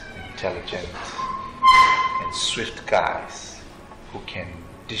smart, intelligent, and swift guys who can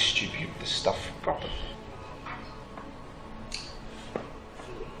distribute the stuff properly.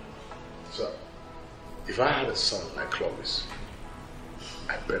 So, if I had a son like Clovis,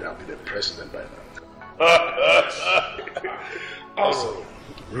 I bet I'll be the president by now. Also,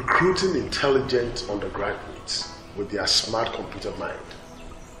 recruiting intelligent undergraduates with their smart computer mind,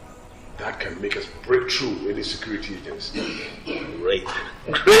 that can make us break through any security agency. Great.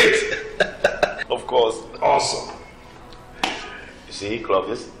 Great! Of course. Awesome. You see,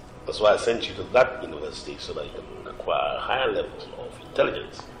 Clovis, that's why I sent you to that university so that you can acquire higher levels of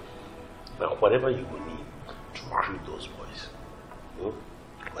intelligence. Now, whatever you will need to recruit those boys,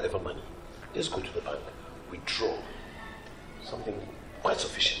 whatever money, just go to the bank, withdraw something quite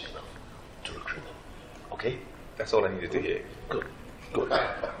sufficient enough to recruit them. Okay? That's all I needed to hear. Good. Good.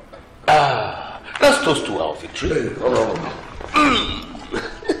 Let's toast to our victory.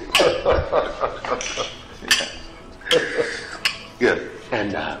 Good.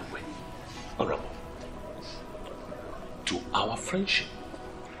 And wait. Honorable. To our friendship.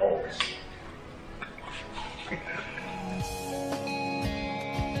 Always.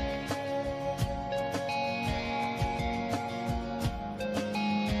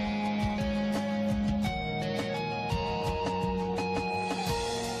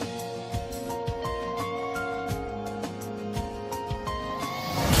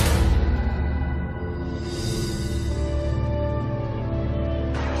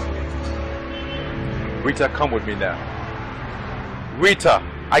 Rita, come with me now. Rita,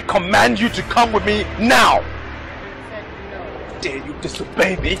 I command you to come with me now. Dare you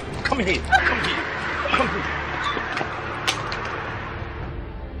disobey me? Come here. Come here. Come here.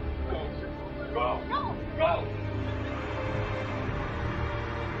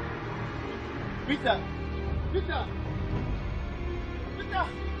 Rita! Rita! Rita!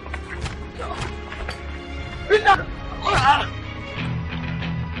 Rita!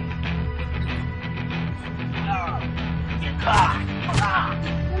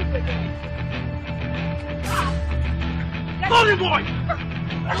 Molly boy!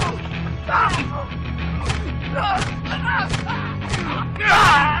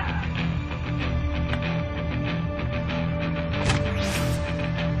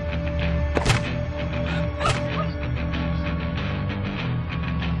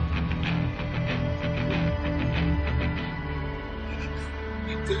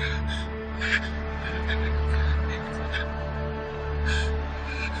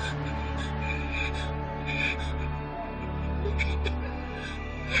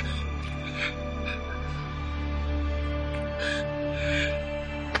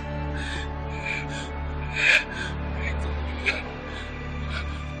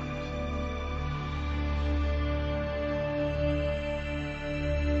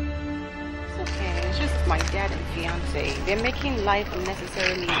 They're making life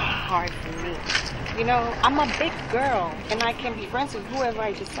unnecessarily hard for me. You know, I'm a big girl, and I can be friends with whoever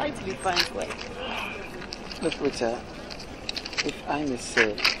I decide to be friends with. Look, Rita, if I may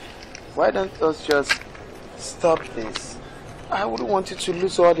say, why don't us just stop this? I wouldn't want you to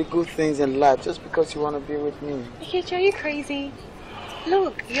lose all the good things in life just because you want to be with me. Are you crazy?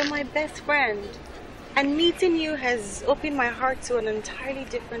 Look, you're my best friend, and meeting you has opened my heart to an entirely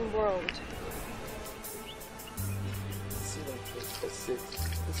different world.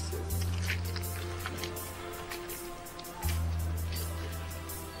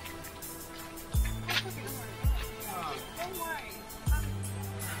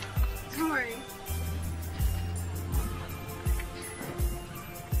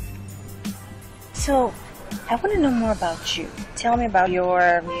 So, I want to know more about you. Tell me about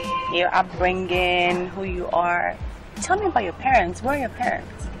your upbringing, who you are. Tell me about your parents. Where are your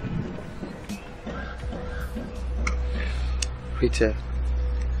parents? Rita,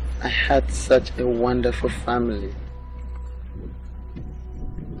 I had such a wonderful family.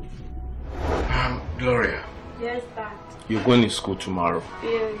 Gloria. Yes, Dad. You're going to school tomorrow.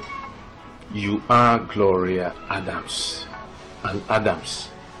 Yes. You are Gloria Adams. And Adams.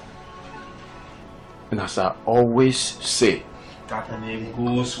 And as I always say, that name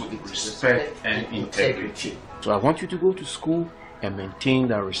goes with respect and integrity. So I want you to go to school and maintain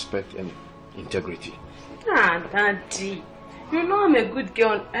that respect and integrity. Ah, Daddy. You know I'm a good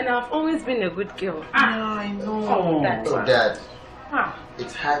girl, and I've always been a good girl. Ah, I know. Oh, Dad. Ah.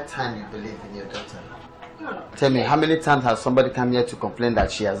 It's high time you believe in your daughter. Tell me, how many times has somebody come here to complain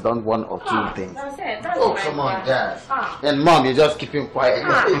that she has done one or two things? That's it. That's Oh, come on, Dad. And Mom, you're just keeping quiet.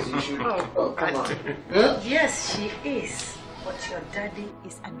 You should. Oh, come on. Yes, she is. But your daddy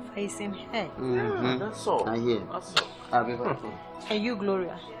is advising her. Mm-hmm. That's all. I hear. That's all. I'll be back. And you,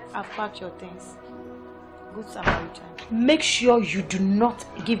 Gloria, I've packed your things. Good Samaritan. Make sure you do not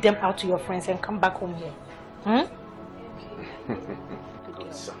give them out to your friends and come back home here.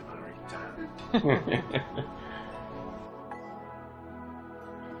 Good Samaritan.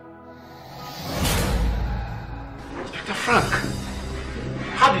 Inspector Frank,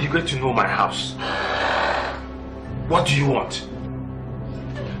 how did you get to know my house? What do you want?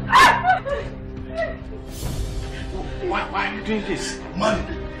 Why are you doing this? Money.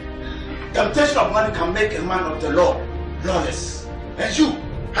 Temptation of money can make a man of the law lawless. And you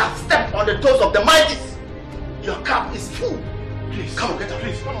have stepped on the toes of the mighty. Your cup is full. Please, come on, get up,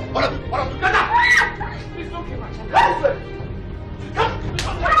 please. Come on, what up, get up. Please don't kill my child. Come.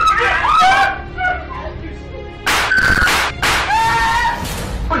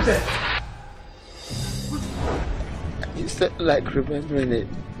 What is that? Instead, like remembering it,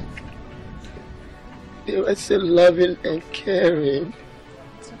 they were so loving and caring.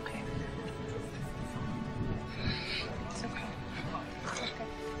 It's okay. It's okay.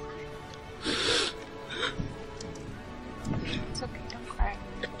 It's okay, don't cry.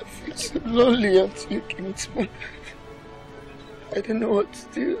 I feel so lonely until you came into my life. I don't know what to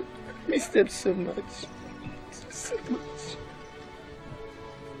do. I miss them so much. So much.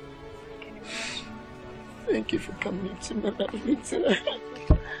 Thank you for coming into my life tonight.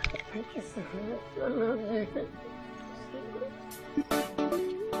 Thank you so much. I love you.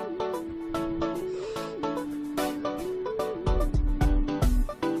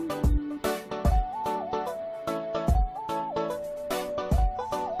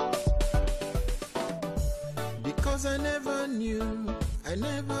 'cause I never knew, I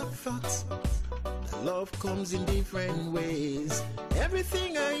never thought that love comes in different ways.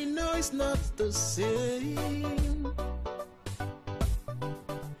 Everything I know is not the same.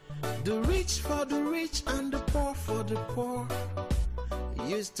 The rich for the rich and the poor for the poor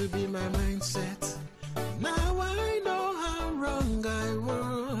used to be my mindset. Now I know how wrong I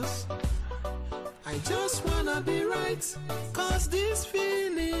was. I just wanna be right, 'cause this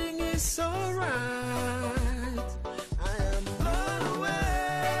feeling is so right. I am blown away.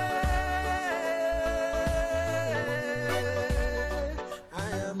 I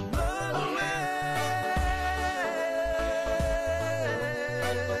am blown away.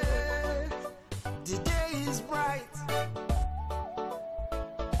 The day is bright.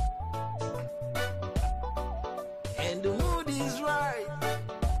 And the mood is right.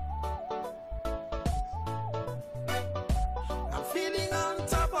 I'm feeling on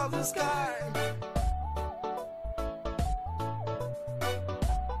top of the sky.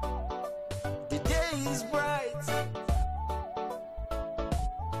 The day is bright.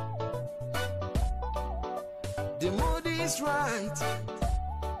 The mood is right.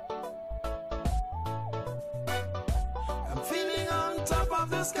 I'm feeling on top of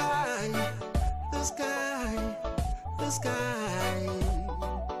the sky. The sky. The sky.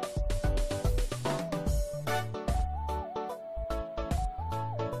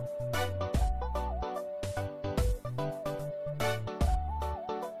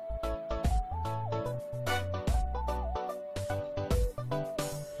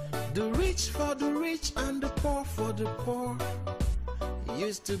 The rich for the rich and the poor for the poor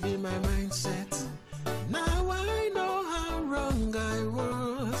used to be my mindset. Now I know how wrong I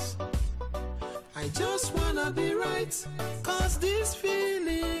was. I just wanna be right, 'cause this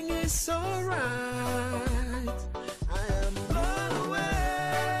feeling is so right. I am blown away.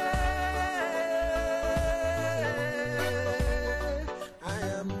 I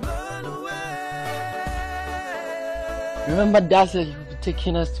am blown away. Remember Dad said he would be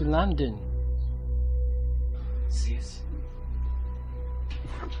taking us to London. Sis.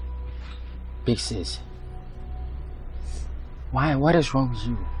 Big sis. Why? What is wrong with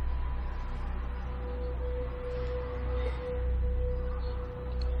you?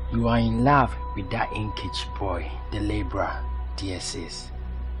 You are in love with that Inkage boy, the laborer, dear sis.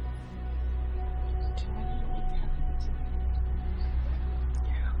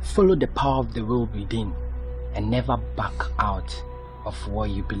 Follow the power of the will within and never back out of what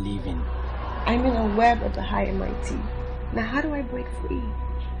you believe in. I'm in a web of the high and mighty. Now how do I break free?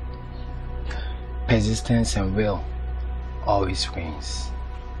 Persistence and will always wins.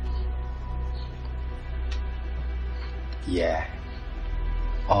 Yeah.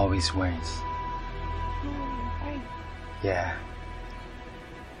 Always wins. Yeah.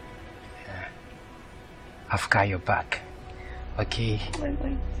 Yeah. I've got your back. Okay? Thank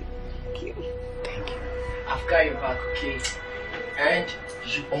you. Thank you. I've got your back, okay? And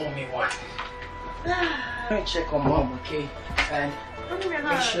you owe me one. Let me check on mom, okay? And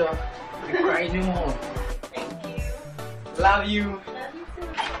make sure you cry no more. Thank you. Love you. Love you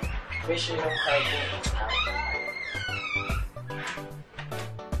too. Make sure you don't cry again.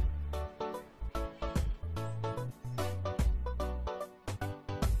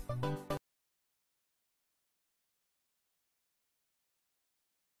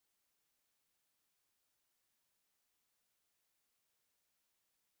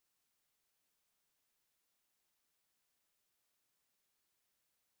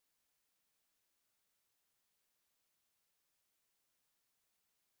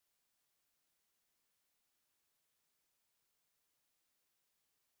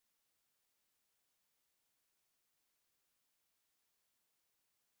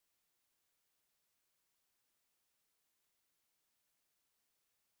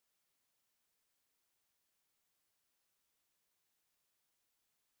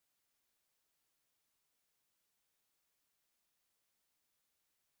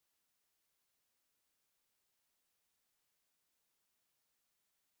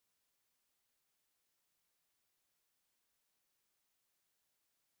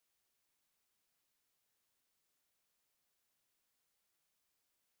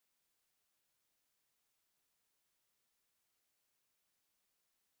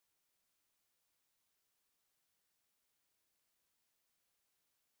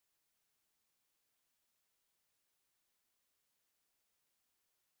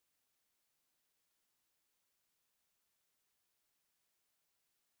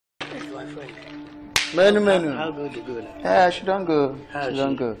 My friend. Menu. How good you go? Yeah, she don't go. She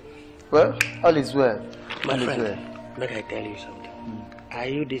don't go. Well, all is well. My all friend, is well. make I tell you something. Are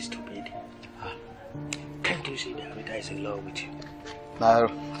you this stupid? Can't you see that Rita is in love with you? Now,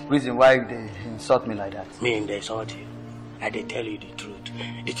 reason why they insult me like that? Me and they insult you. I they tell you the truth.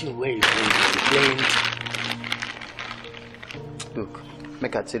 The thing where you playing. Look,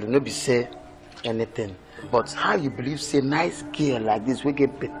 make I tell you, no be say anything. But how you believe say nice girl like this we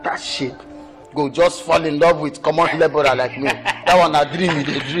get better shape go just fall in love with common laborer like me? That one a dream in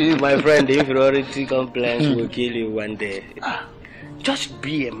a dream. My friend, the inferiority complex will kill you one day. Just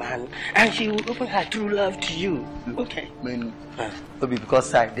be a man and she will open her true love to you. Okay. Man, no be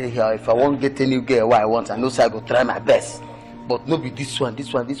because I dey here. If I won't get any girl what I want, I know say I go try my best. But no be this one too.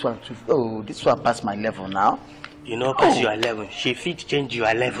 Oh, this one pass my level now. You know, pass your level. She fit change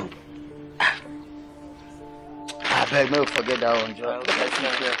your level. I beg, no forget that one, John.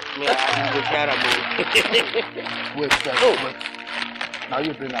 Wait. Now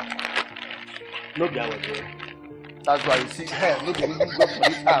you bring up. No, that one, bro. That's why you see, hey, look, we go for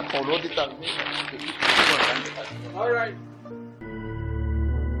this hand, for all the time. All right.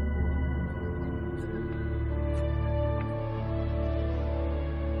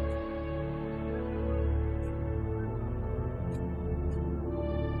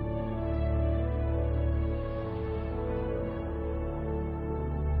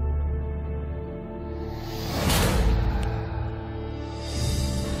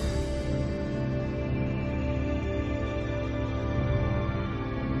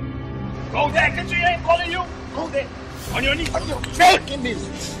 Go there, can you hear him calling you? Go there. On your knees. On your fucking knees.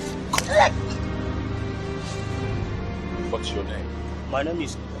 What's your name? My name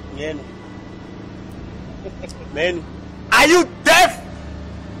is Menu. Menu. Are you deaf?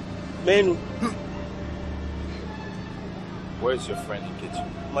 Menu. Where's your friend in kitchen?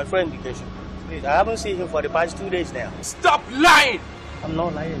 My friend in kitchen. Please, I haven't seen him for the past 2 days now. Stop lying! I'm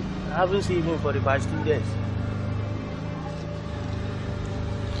not lying. I haven't seen him for the past 2 days.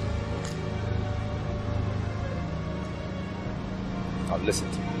 Now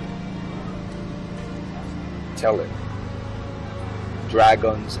listen to me. Tell him,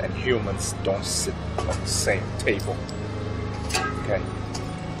 dragons and humans don't sit on the same table. Okay?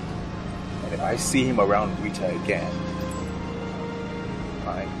 And if I see him around Rita again,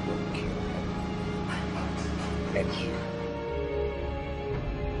 I will kill him. And you.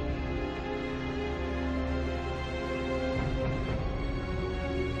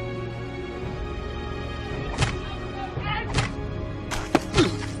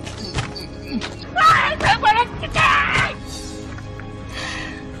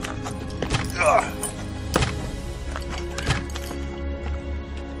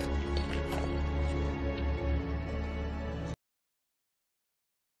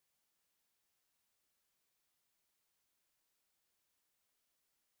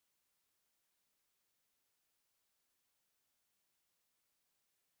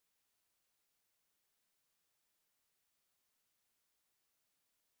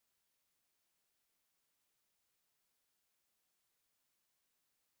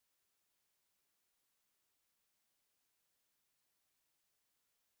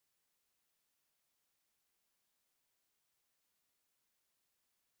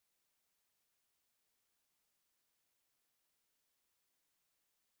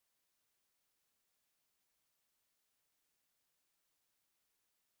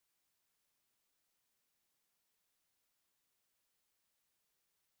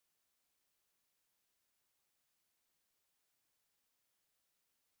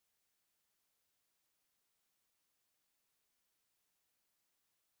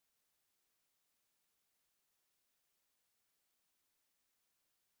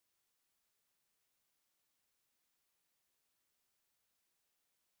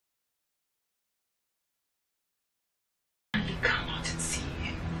 Come out and see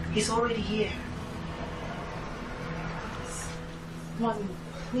him. He's already here. Mommy,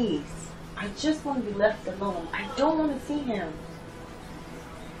 please. I just want to be left alone. I don't want to see him.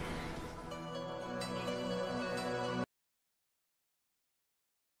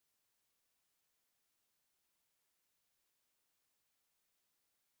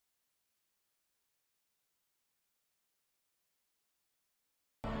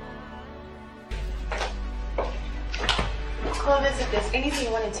 Clovis, if there's anything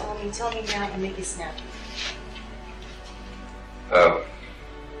you want to tell me now and make it snappy. I'm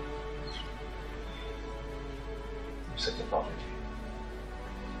such a property.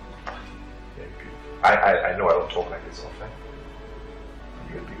 You're beautiful. I know I don't talk like this often.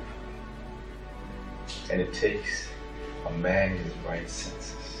 You're beautiful. And it takes a man in his right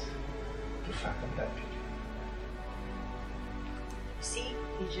senses to fathom that beauty. See,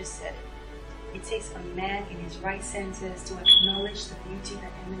 you just said it. It takes a man in his right senses to acknowledge the beauty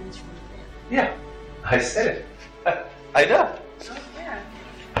that emanates from within. Yeah. I said it. I know. So, yeah.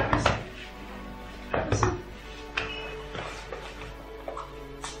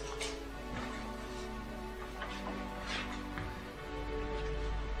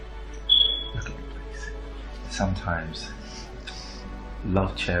 Sometimes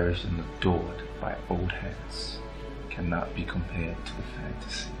love cherished and adored by old heads cannot be compared to the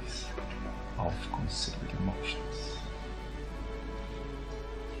fantasies of considered emotions.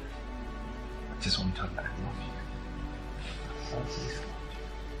 I just want to tell you that I love you. Always love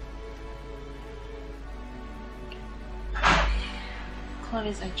you.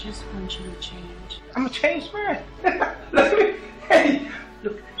 Clovis, I just want you to change. I'm a changed man. Look at me. Hey,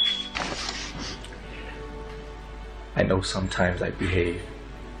 look. I know sometimes I behave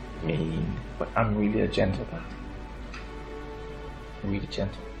mean, but I'm really a gentleman. Really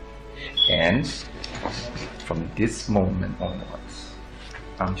gentle. And from this moment onwards,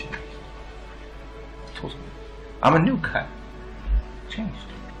 I'm changed. Totally. I'm a new guy. Changed.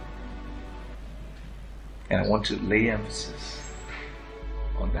 And I want to lay emphasis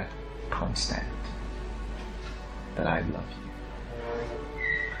on that constant that I love you.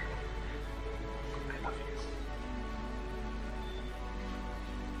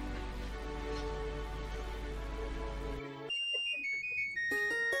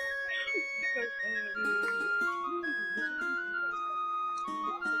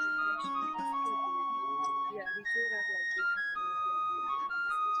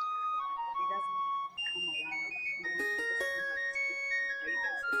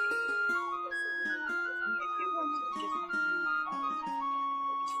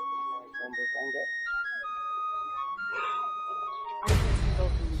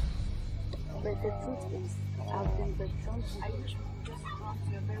 But the truth is, I've been withdrawn to I wish we just gone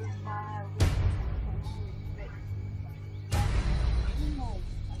to a very far away but I don't know.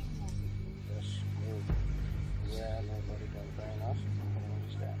 That's good. Yeah, nobody can find us. I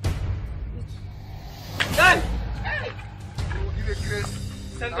understand. Hey! Hey! Give it grace.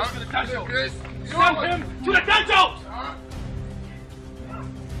 Send him to the tancho. Grace. Send him to the tancho!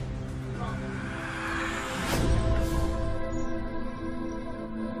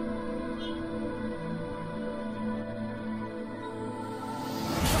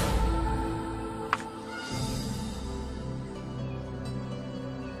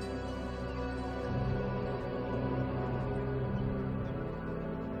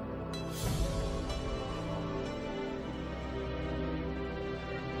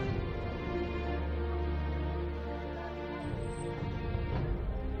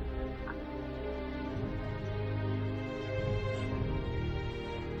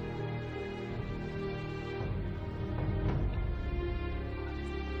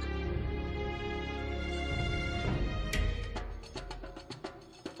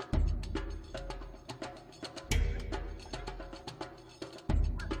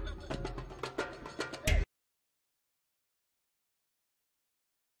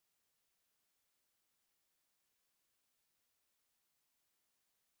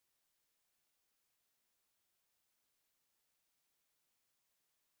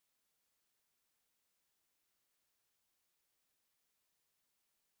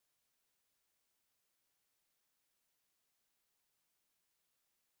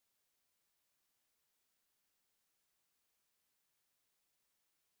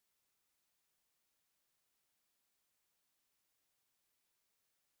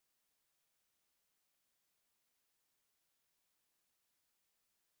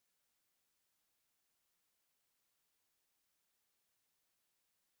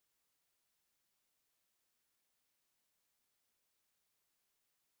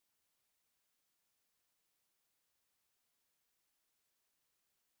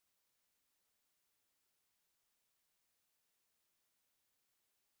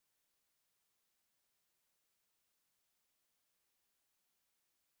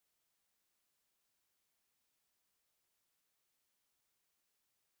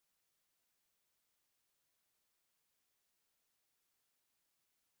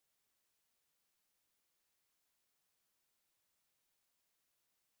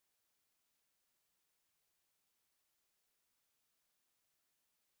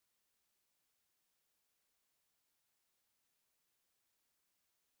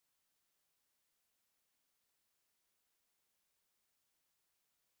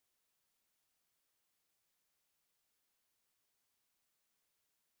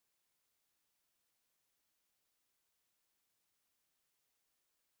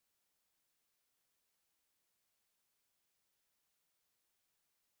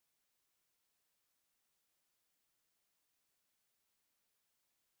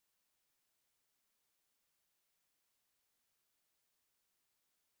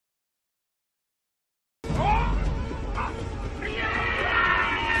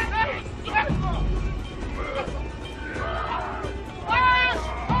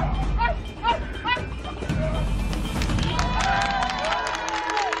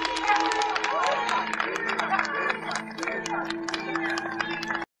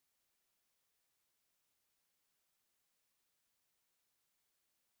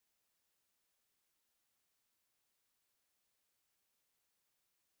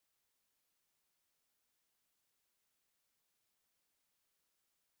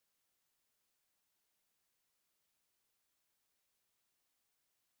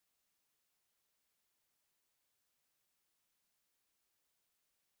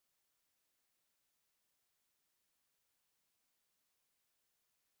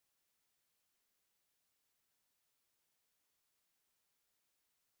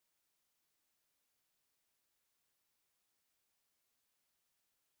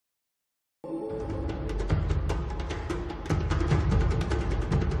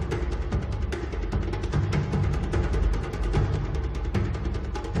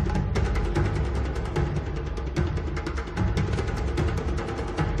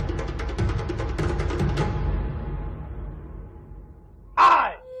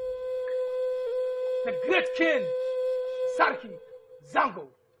 the great king, Sarki Zango.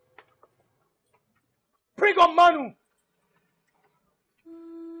 Bring on Manu.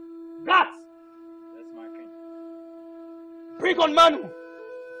 That. That's my king. Bring on Manu.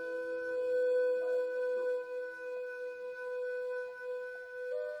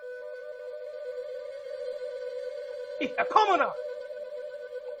 If a commoner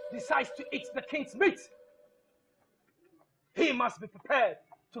decides to eat the king's meat, he must be prepared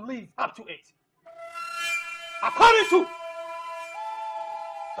to live up to it. According to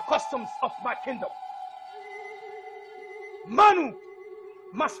the customs of my kingdom, Manu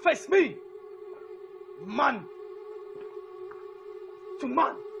must face me, man to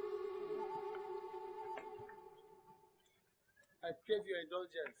man. I crave your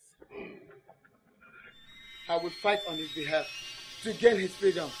indulgence. I will fight on his behalf to gain his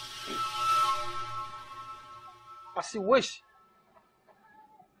freedom. As you wish.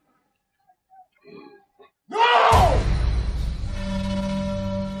 No!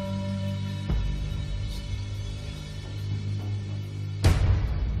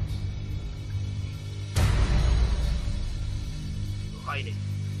 Hiding.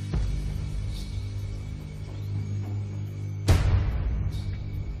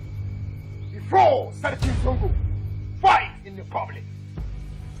 Before Sarki Zongo fight in the public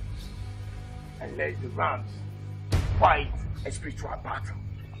and let the rams fight a spiritual battle.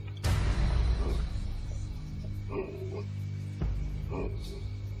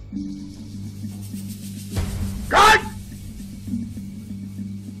 Guys!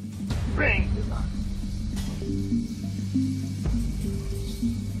 Bring the rams.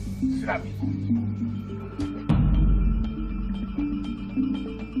 Slap it.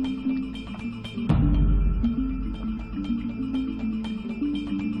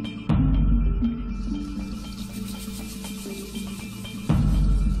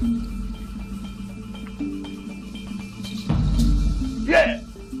 Here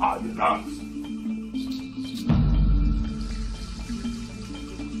are the rams.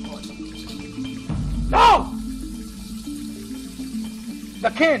 Now, the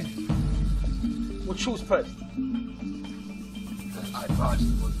king will choose first. I thought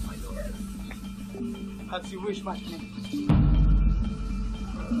it was my lord. As you wish, my king.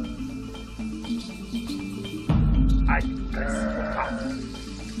 I bless your heart.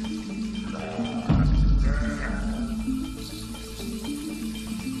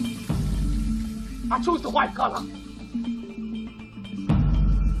 I choose the white color.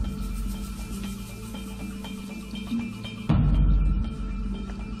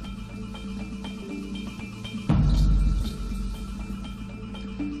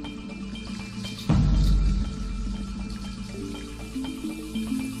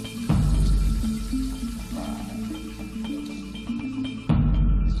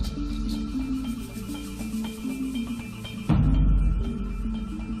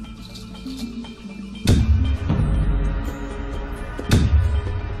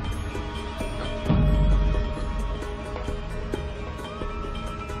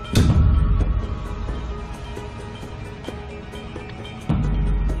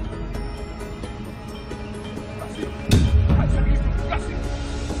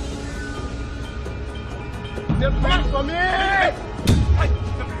 For me! Let's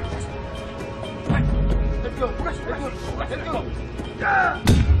go. Let's go.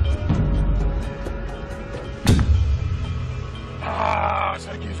 Ah,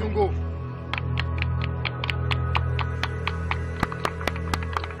 Sarki Zongo.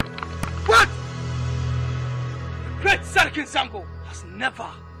 What? The great Sarki Zongo has never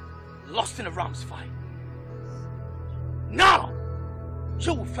lost in a ram's fight. Now,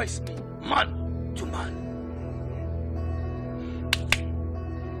 you will face me man to man.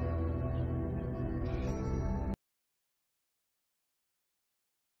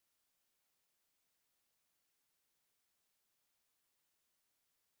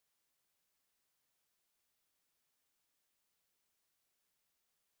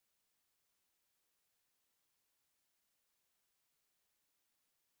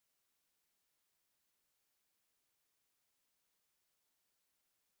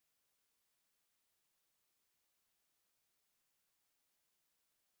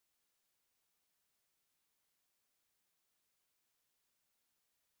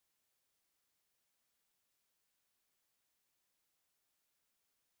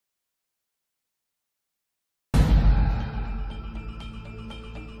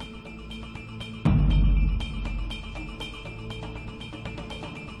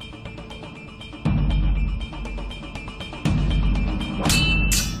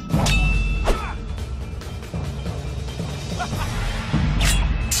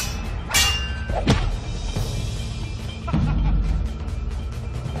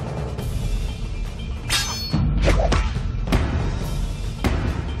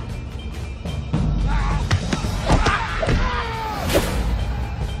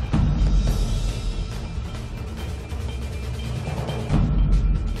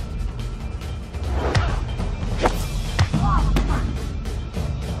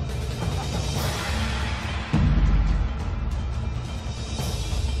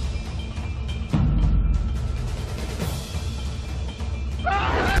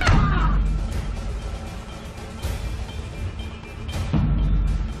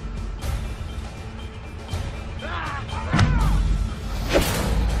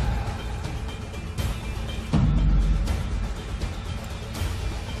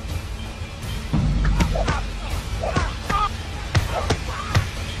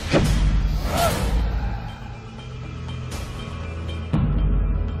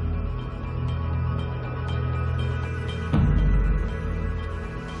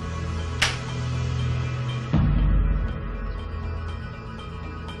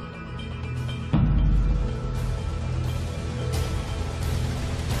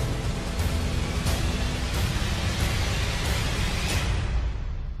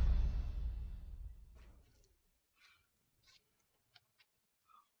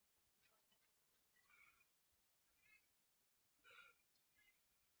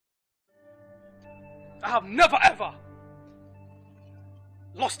 I have never ever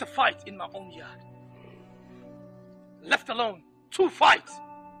lost a fight in my own yard. Left alone 2 fights.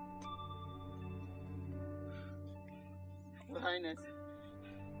 Your Highness.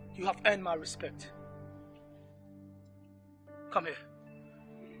 You have earned my respect. Come here.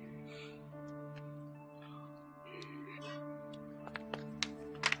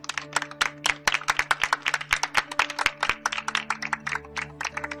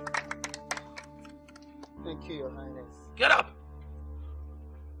 Thank you, Your Highness. Get up!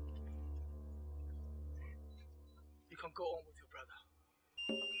 You can go on with your brother.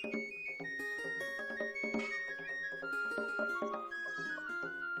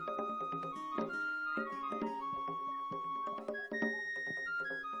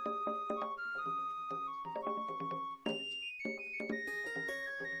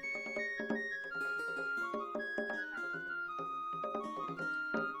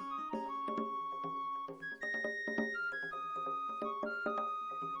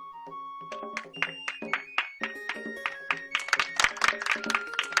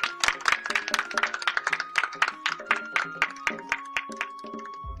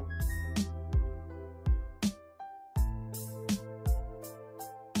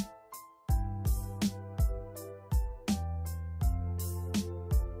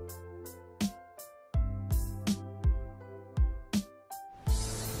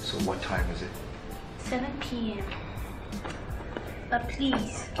 So what time is it? 7 p.m. But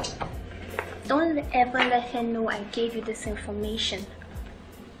please, don't ever let her know I gave you this information.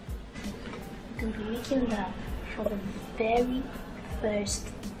 We'll be making love for the very first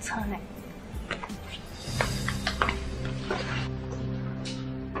time.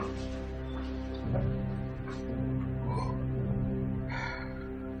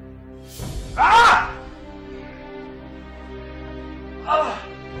 Ah! Ah!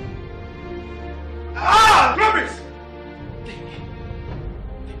 Ah! Rubbish!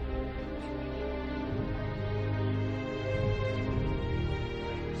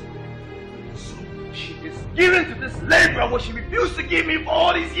 She is given to this laborer what she refused to give me for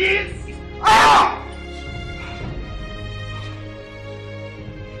all these years. Ah!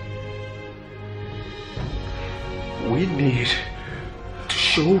 We need to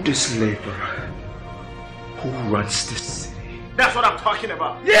show this laborer who runs this city. That's what I'm talking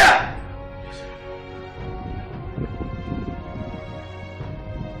about. Yeah!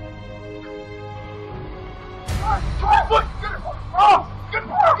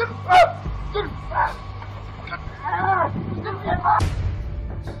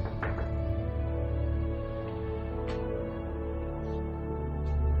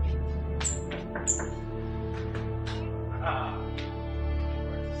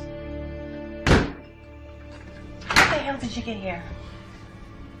 How did you get here?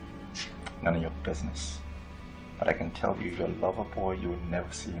 None of your business. But I can tell you, your lover boy, you will never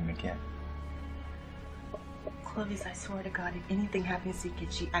see him again. Clovis, I swear to God, if anything happens to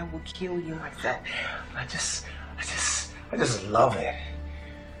Nkechi, I will kill you myself. I just love it.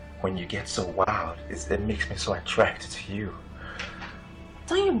 When you get so wild, it makes me so attracted to you.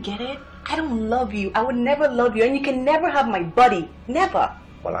 Don't you get it? I don't love you. I would never love you, and you can never have my buddy. Never.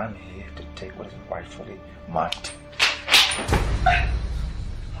 Well, I'm here to take what is rightfully mine.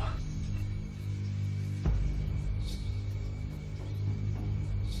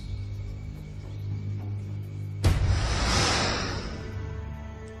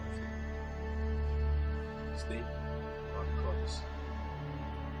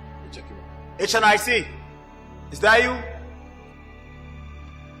 HNIC, is that you?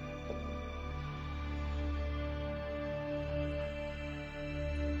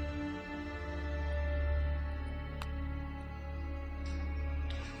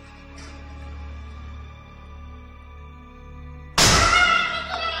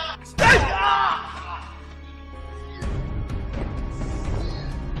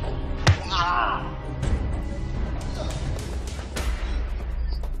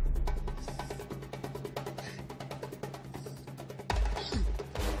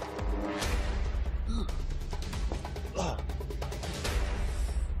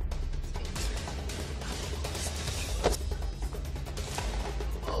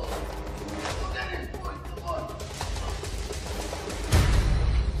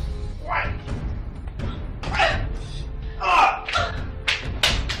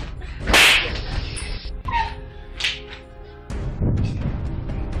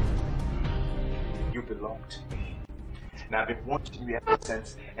 And I've been watching you ever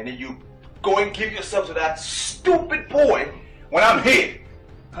since, and then you go and give yourself to that stupid boy when I'm here.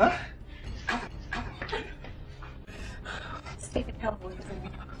 Huh? Stay the hell away from me.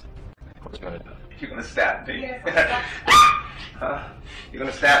 What's going to do? You're gonna stab me? Yes. Huh? You're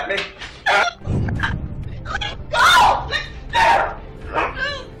gonna stab me? Go!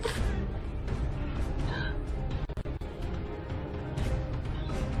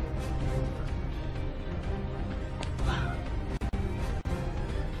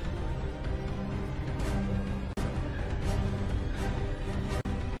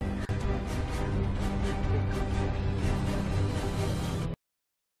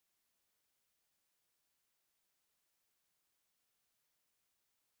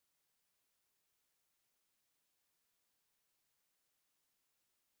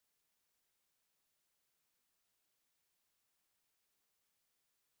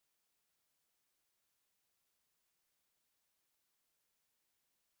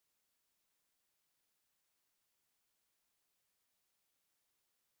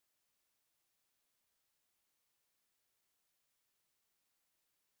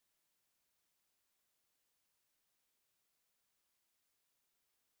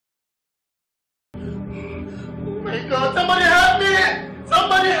 Oh my God, somebody help me!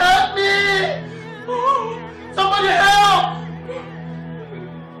 Somebody help me! Somebody help!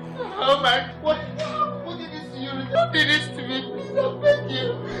 Oh my God, who did this to you? Who did this to me? Please, I beg you.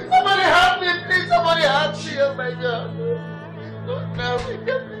 Somebody help me, please, somebody help me. Oh my God. Don't help me.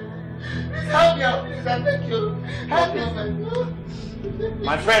 Please help me out, please, I beg you. Help me, oh my God.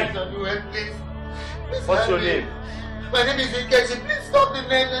 My friend. Please. Please What's your me. name? My name is Ikechi. Please stop the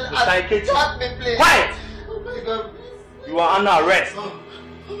name and help me, please. Quiet! Oh my God, please. You are under arrest. Oh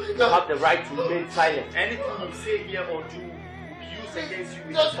my You God. have the right to remain silent. Anything you say here or do will be used against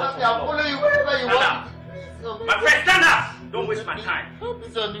you. Just help me, I'll follow you wherever you want. Up. My friend, stand up! Don't waste my time. Help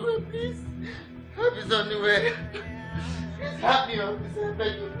is on the way, please. Help is on the way. Please help me, officer. I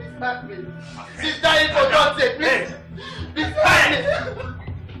beg you, please help me. She's dying for God's sake, please. Please help me.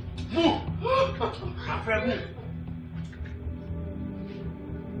 Move! My friend, move.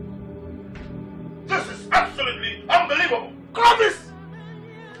 This is absolutely unbelievable. Clovis!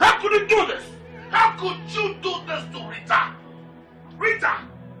 How could you do this? How could you do this to Rita? Rita!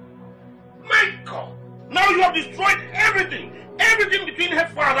 My God! Now you have destroyed everything. Everything between her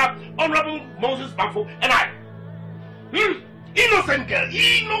father, Honorable Moses Bamfo, and I. Innocent girl.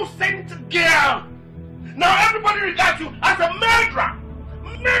 Innocent girl. Now everybody regards you as a murderer.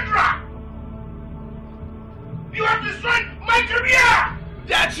 Murderer! You have destroyed my career!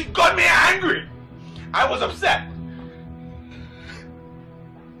 Dad, she got me angry. I was upset.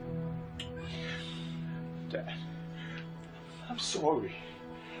 Dad, I'm sorry.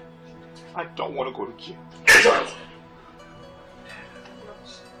 I don't want to go to jail. Idiot!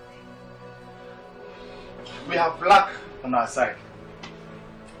 We have luck on our side.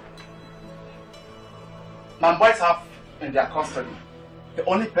 My boys have in their custody the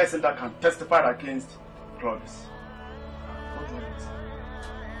only person that can testify against Clovis. What do you want?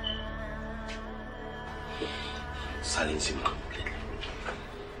 Silence him completely.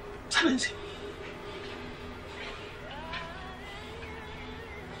 Silence him.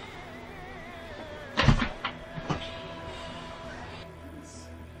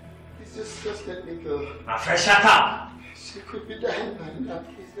 Just let me go. My friend, shut up! She could be dying by now.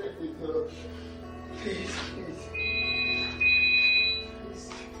 Please let me go. Please, please.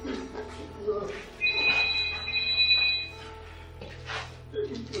 Please let me go. Let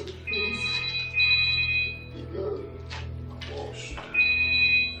me go, please. Let me go. Oh, shit.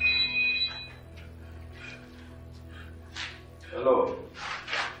 Hello.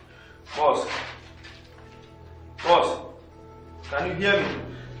 Boss. Boss. Can you hear me?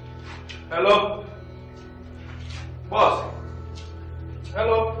 Hello? Boss?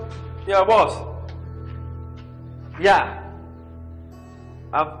 Hello? Yeah, boss. Yeah.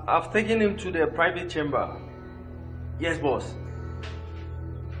 I've taken him to the private chamber. Yes, boss.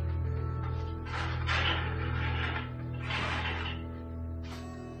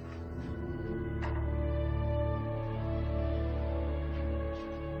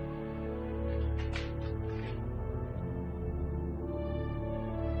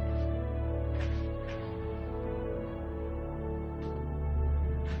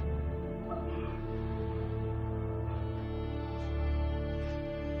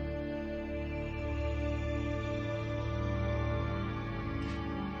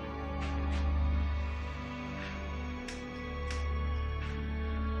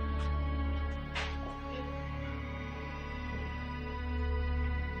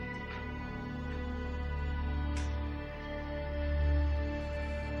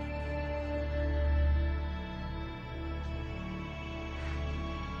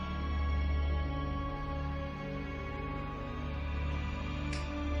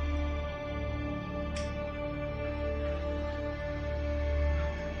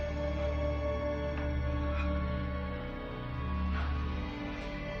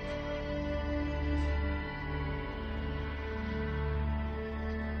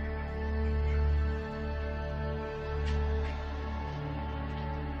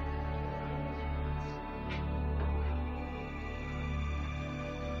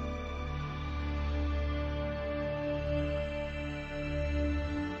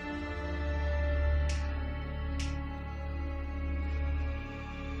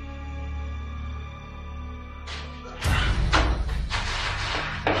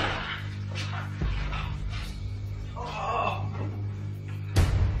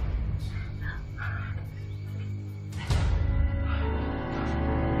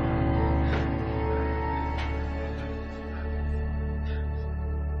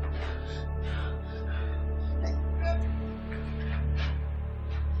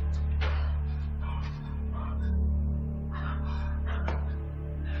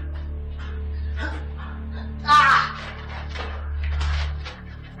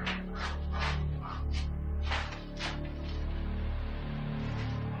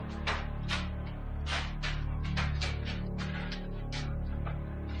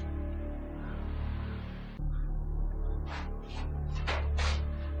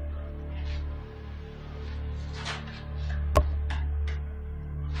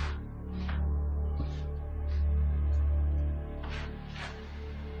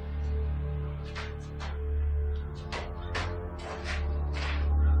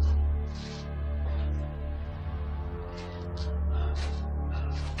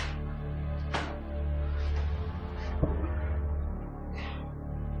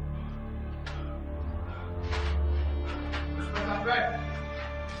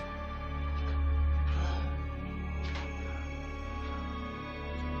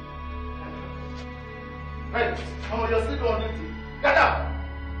 Hey, come on, you're sleeping on duty. Get up!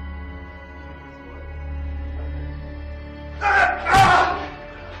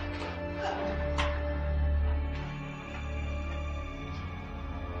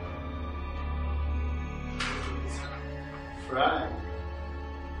 Frank,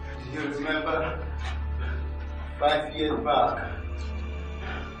 do you remember 5 years back?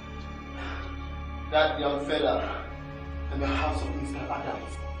 That young fella in the house of Mr.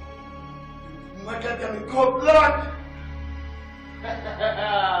 Adams. You murdered them in cold blood!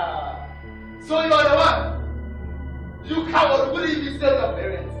 So you are the one! You coward, wouldn't even save your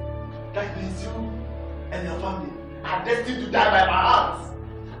parents. That means you and your family are destined to die by my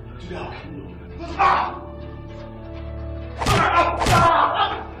hands. Today I'll kill you. Ah!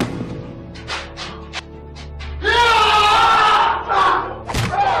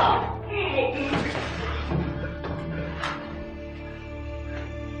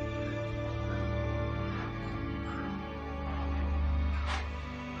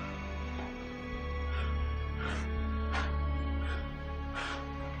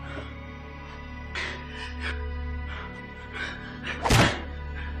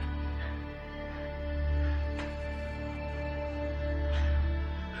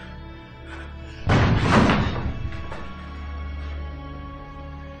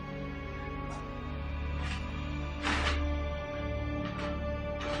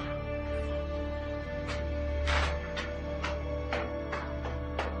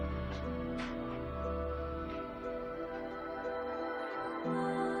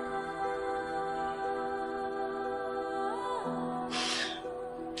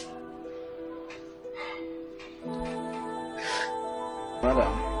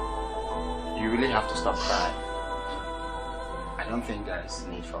 Madam, you really have to stop crying. I don't think there is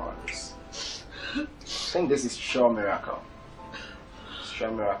need for all this. I think this is sure miracle.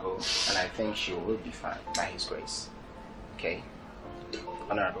 Sure miracle, and I think she will be fine by His grace. Okay?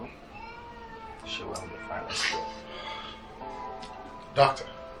 Honorable, she will be fine. Let's go. Doctor,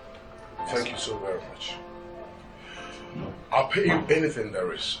 thank you so very much. I'll pay you anything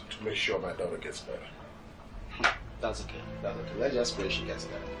there is to make sure my daughter gets better. That's okay. That's okay. Let's just pray she gets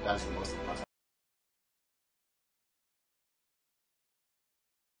better. That's the most important.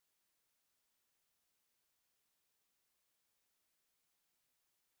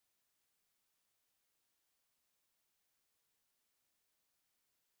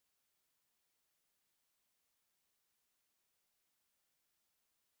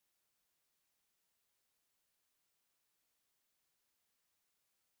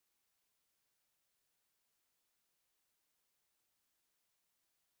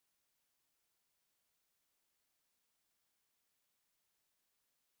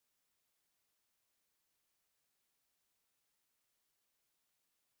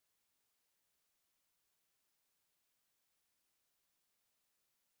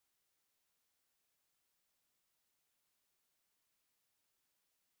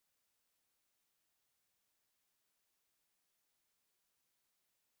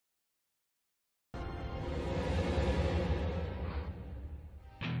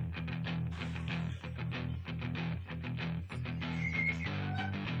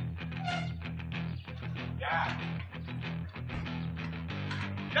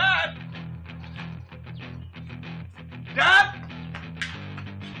 Dad! Dad!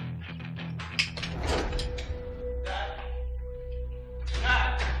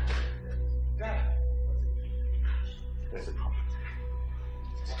 There's a problem.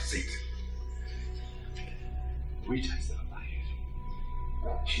 What's it? Rita is still alive.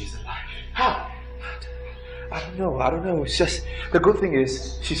 She's alive. How? I don't know. It's just, the good thing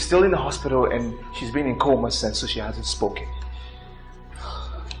is, she's still in the hospital and she's been in coma since, so she hasn't spoken.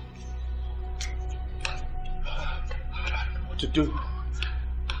 I don't know what to do.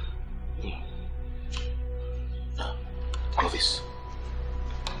 Clovis,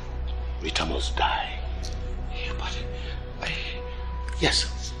 Rita must die. Yeah, but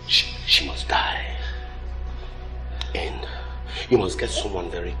Yes, she must die. And you must get someone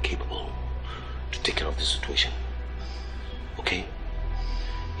very capable to take care of the situation. Okay?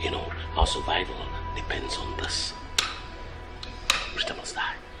 You know, our survival depends on this. Rita must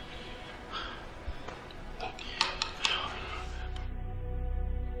die.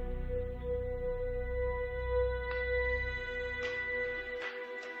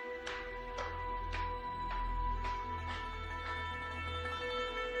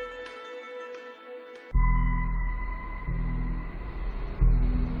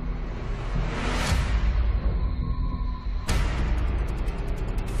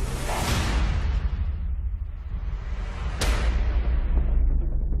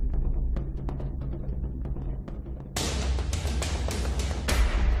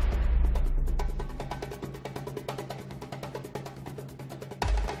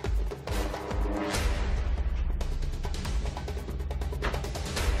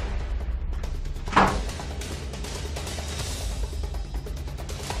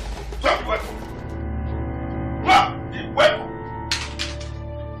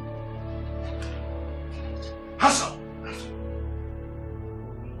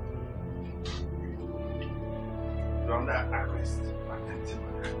 under arrest.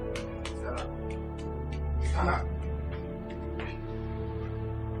 Stand up. Stand up.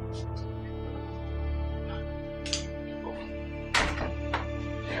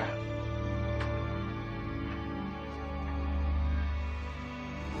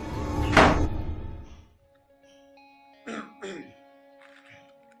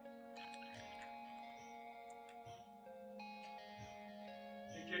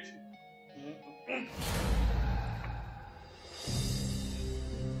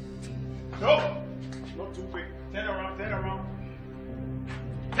 No! Not too quick. Turn around, turn around.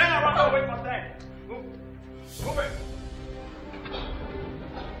 Turn around, don't wait for time. Move. Move it.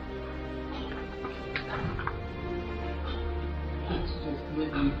 Just let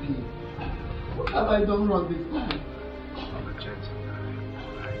me be. What have I done wrong this time? I'm a gentleman.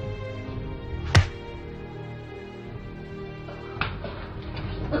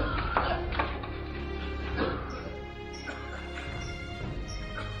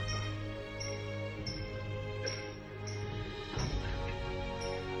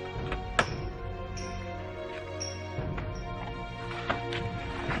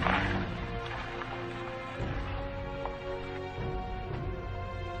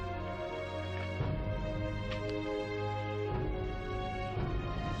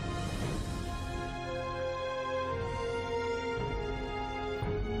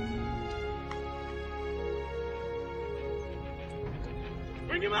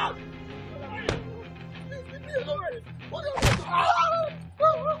 Bring him out!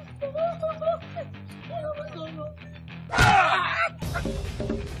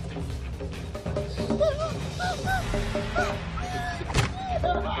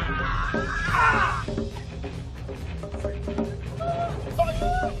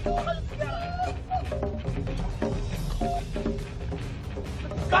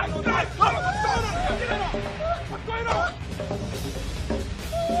 What's going on?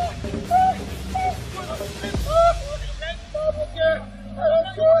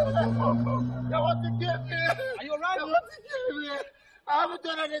 They want to kill me. Are you alright? They want to kill me. I haven't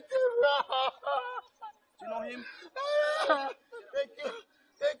done anything wrong. Do you know him? Thank you.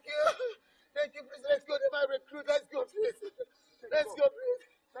 Thank you. Thank you. Please, let's go to my recruit. Let's go, please. Let's go, please.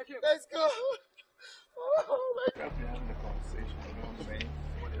 Thank you. Let's go. Oh, my God. Having the conversation, you know what I'm saying?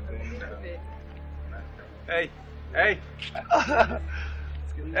 Hey, hey.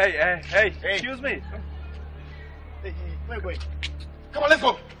 Hey, excuse me. Hey, wait, wait. Come on, let's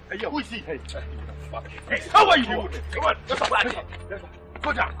go. Hey, yo. Who is he? Hey, Hey, how are you? Come on, let's go.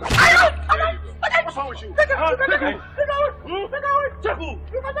 Go down. What's wrong with you? Take out.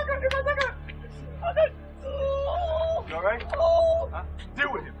 You alright? Huh?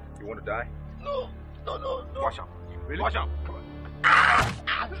 Deal with him. You want to die? No. Watch out. Really? Watch out. Come on.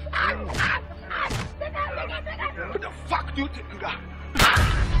 What the fuck do you think you got?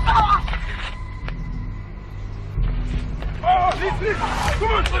 Oh, please.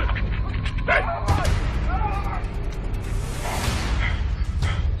 Come on. Hey.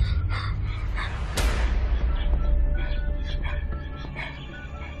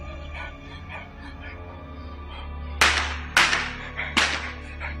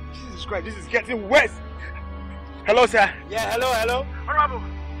 Jesus Christ, this is getting worse. Hello, sir. Yeah, hello. Honorable.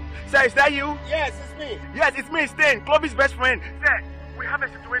 Sir, is that you? Yes, it's me. Yes, it's me, Stain, Chloe's best friend. Sir, we have a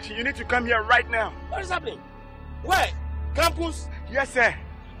situation. You need to come here right now. What is happening? Where? Campus? Yes, sir.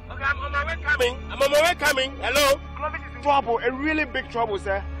 Okay, I'm on my way coming. Hello? Chloe is in trouble, a really big trouble,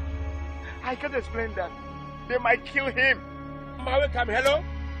 sir. I can't explain that. They might kill him. On my way coming. Hello?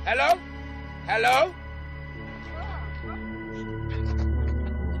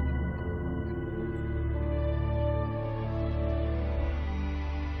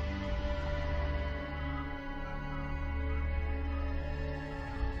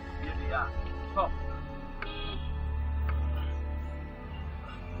 Stop.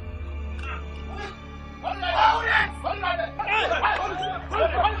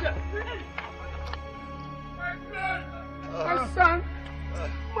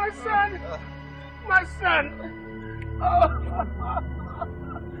 My son.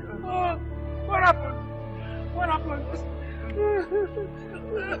 Oh, what happened?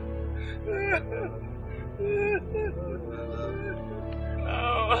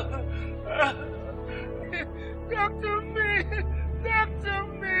 Doctor me. Doctor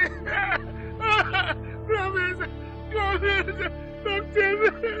me. Promise. Doctor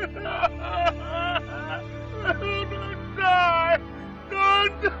me. Don't die.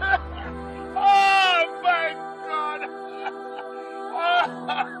 Don't die. Oh, my God.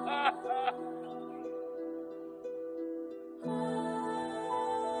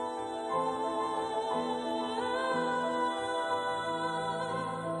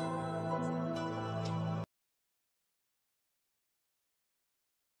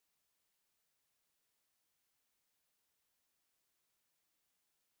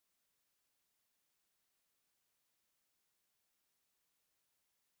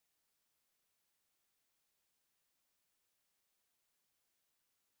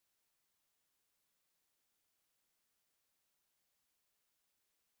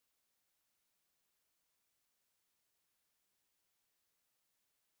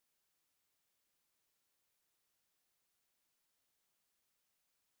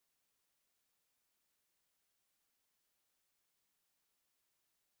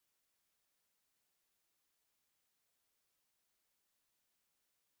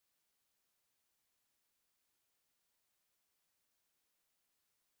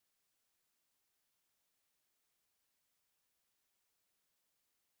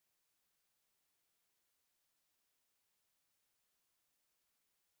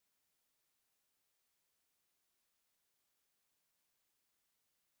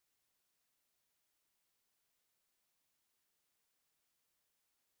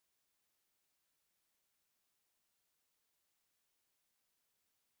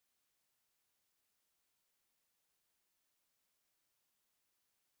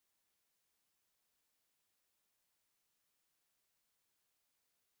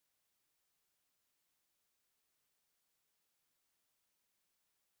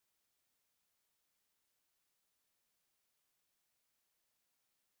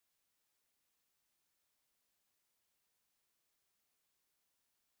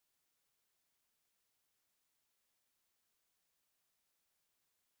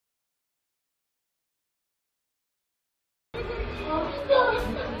 How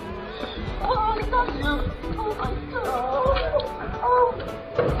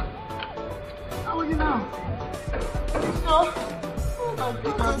are you now?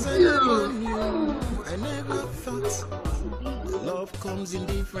 Because I never knew, I never thought love comes in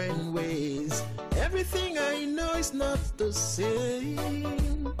different ways. Everything I know is not the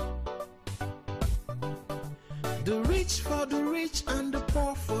same. The rich for the rich and the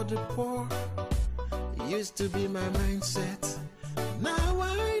poor for the poor used to be my mindset. Now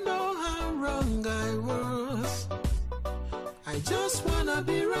I know how wrong I was. I just wanna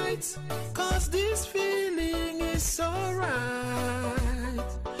be right, cause this feeling is so right.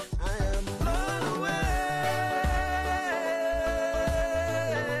 I am blown away.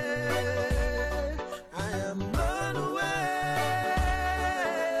 I am blown away.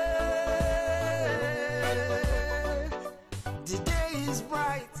 The day is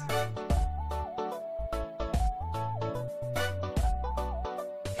bright.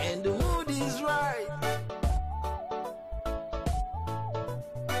 And the mood is right.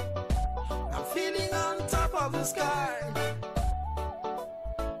 I'm feeling on top of the sky.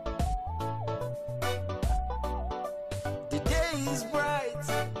 The day is bright.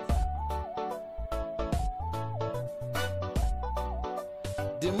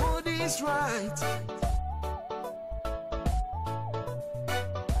 The mood is right.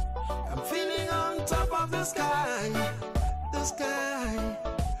 I'm feeling on top of the sky. The sky.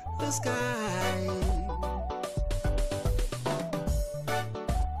 The sky.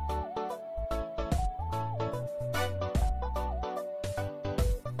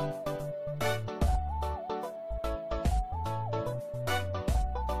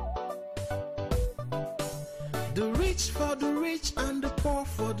 The rich for the rich and the poor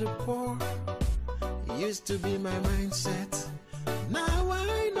for the poor used to be my mindset. Now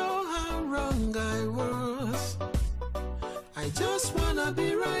I know how wrong I was. I just wanna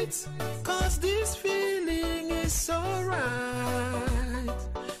be right, cause this feeling is so right.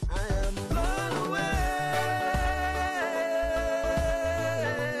 I am blown away.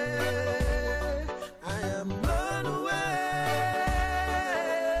 I am blown away.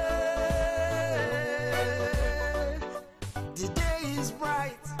 The day is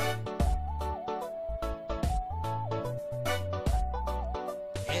bright.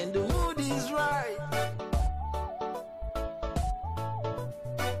 And the mood is right.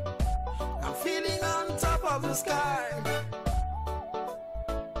 I'm feeling on top of the sky.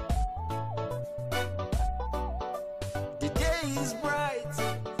 The day is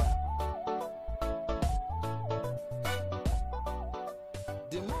bright.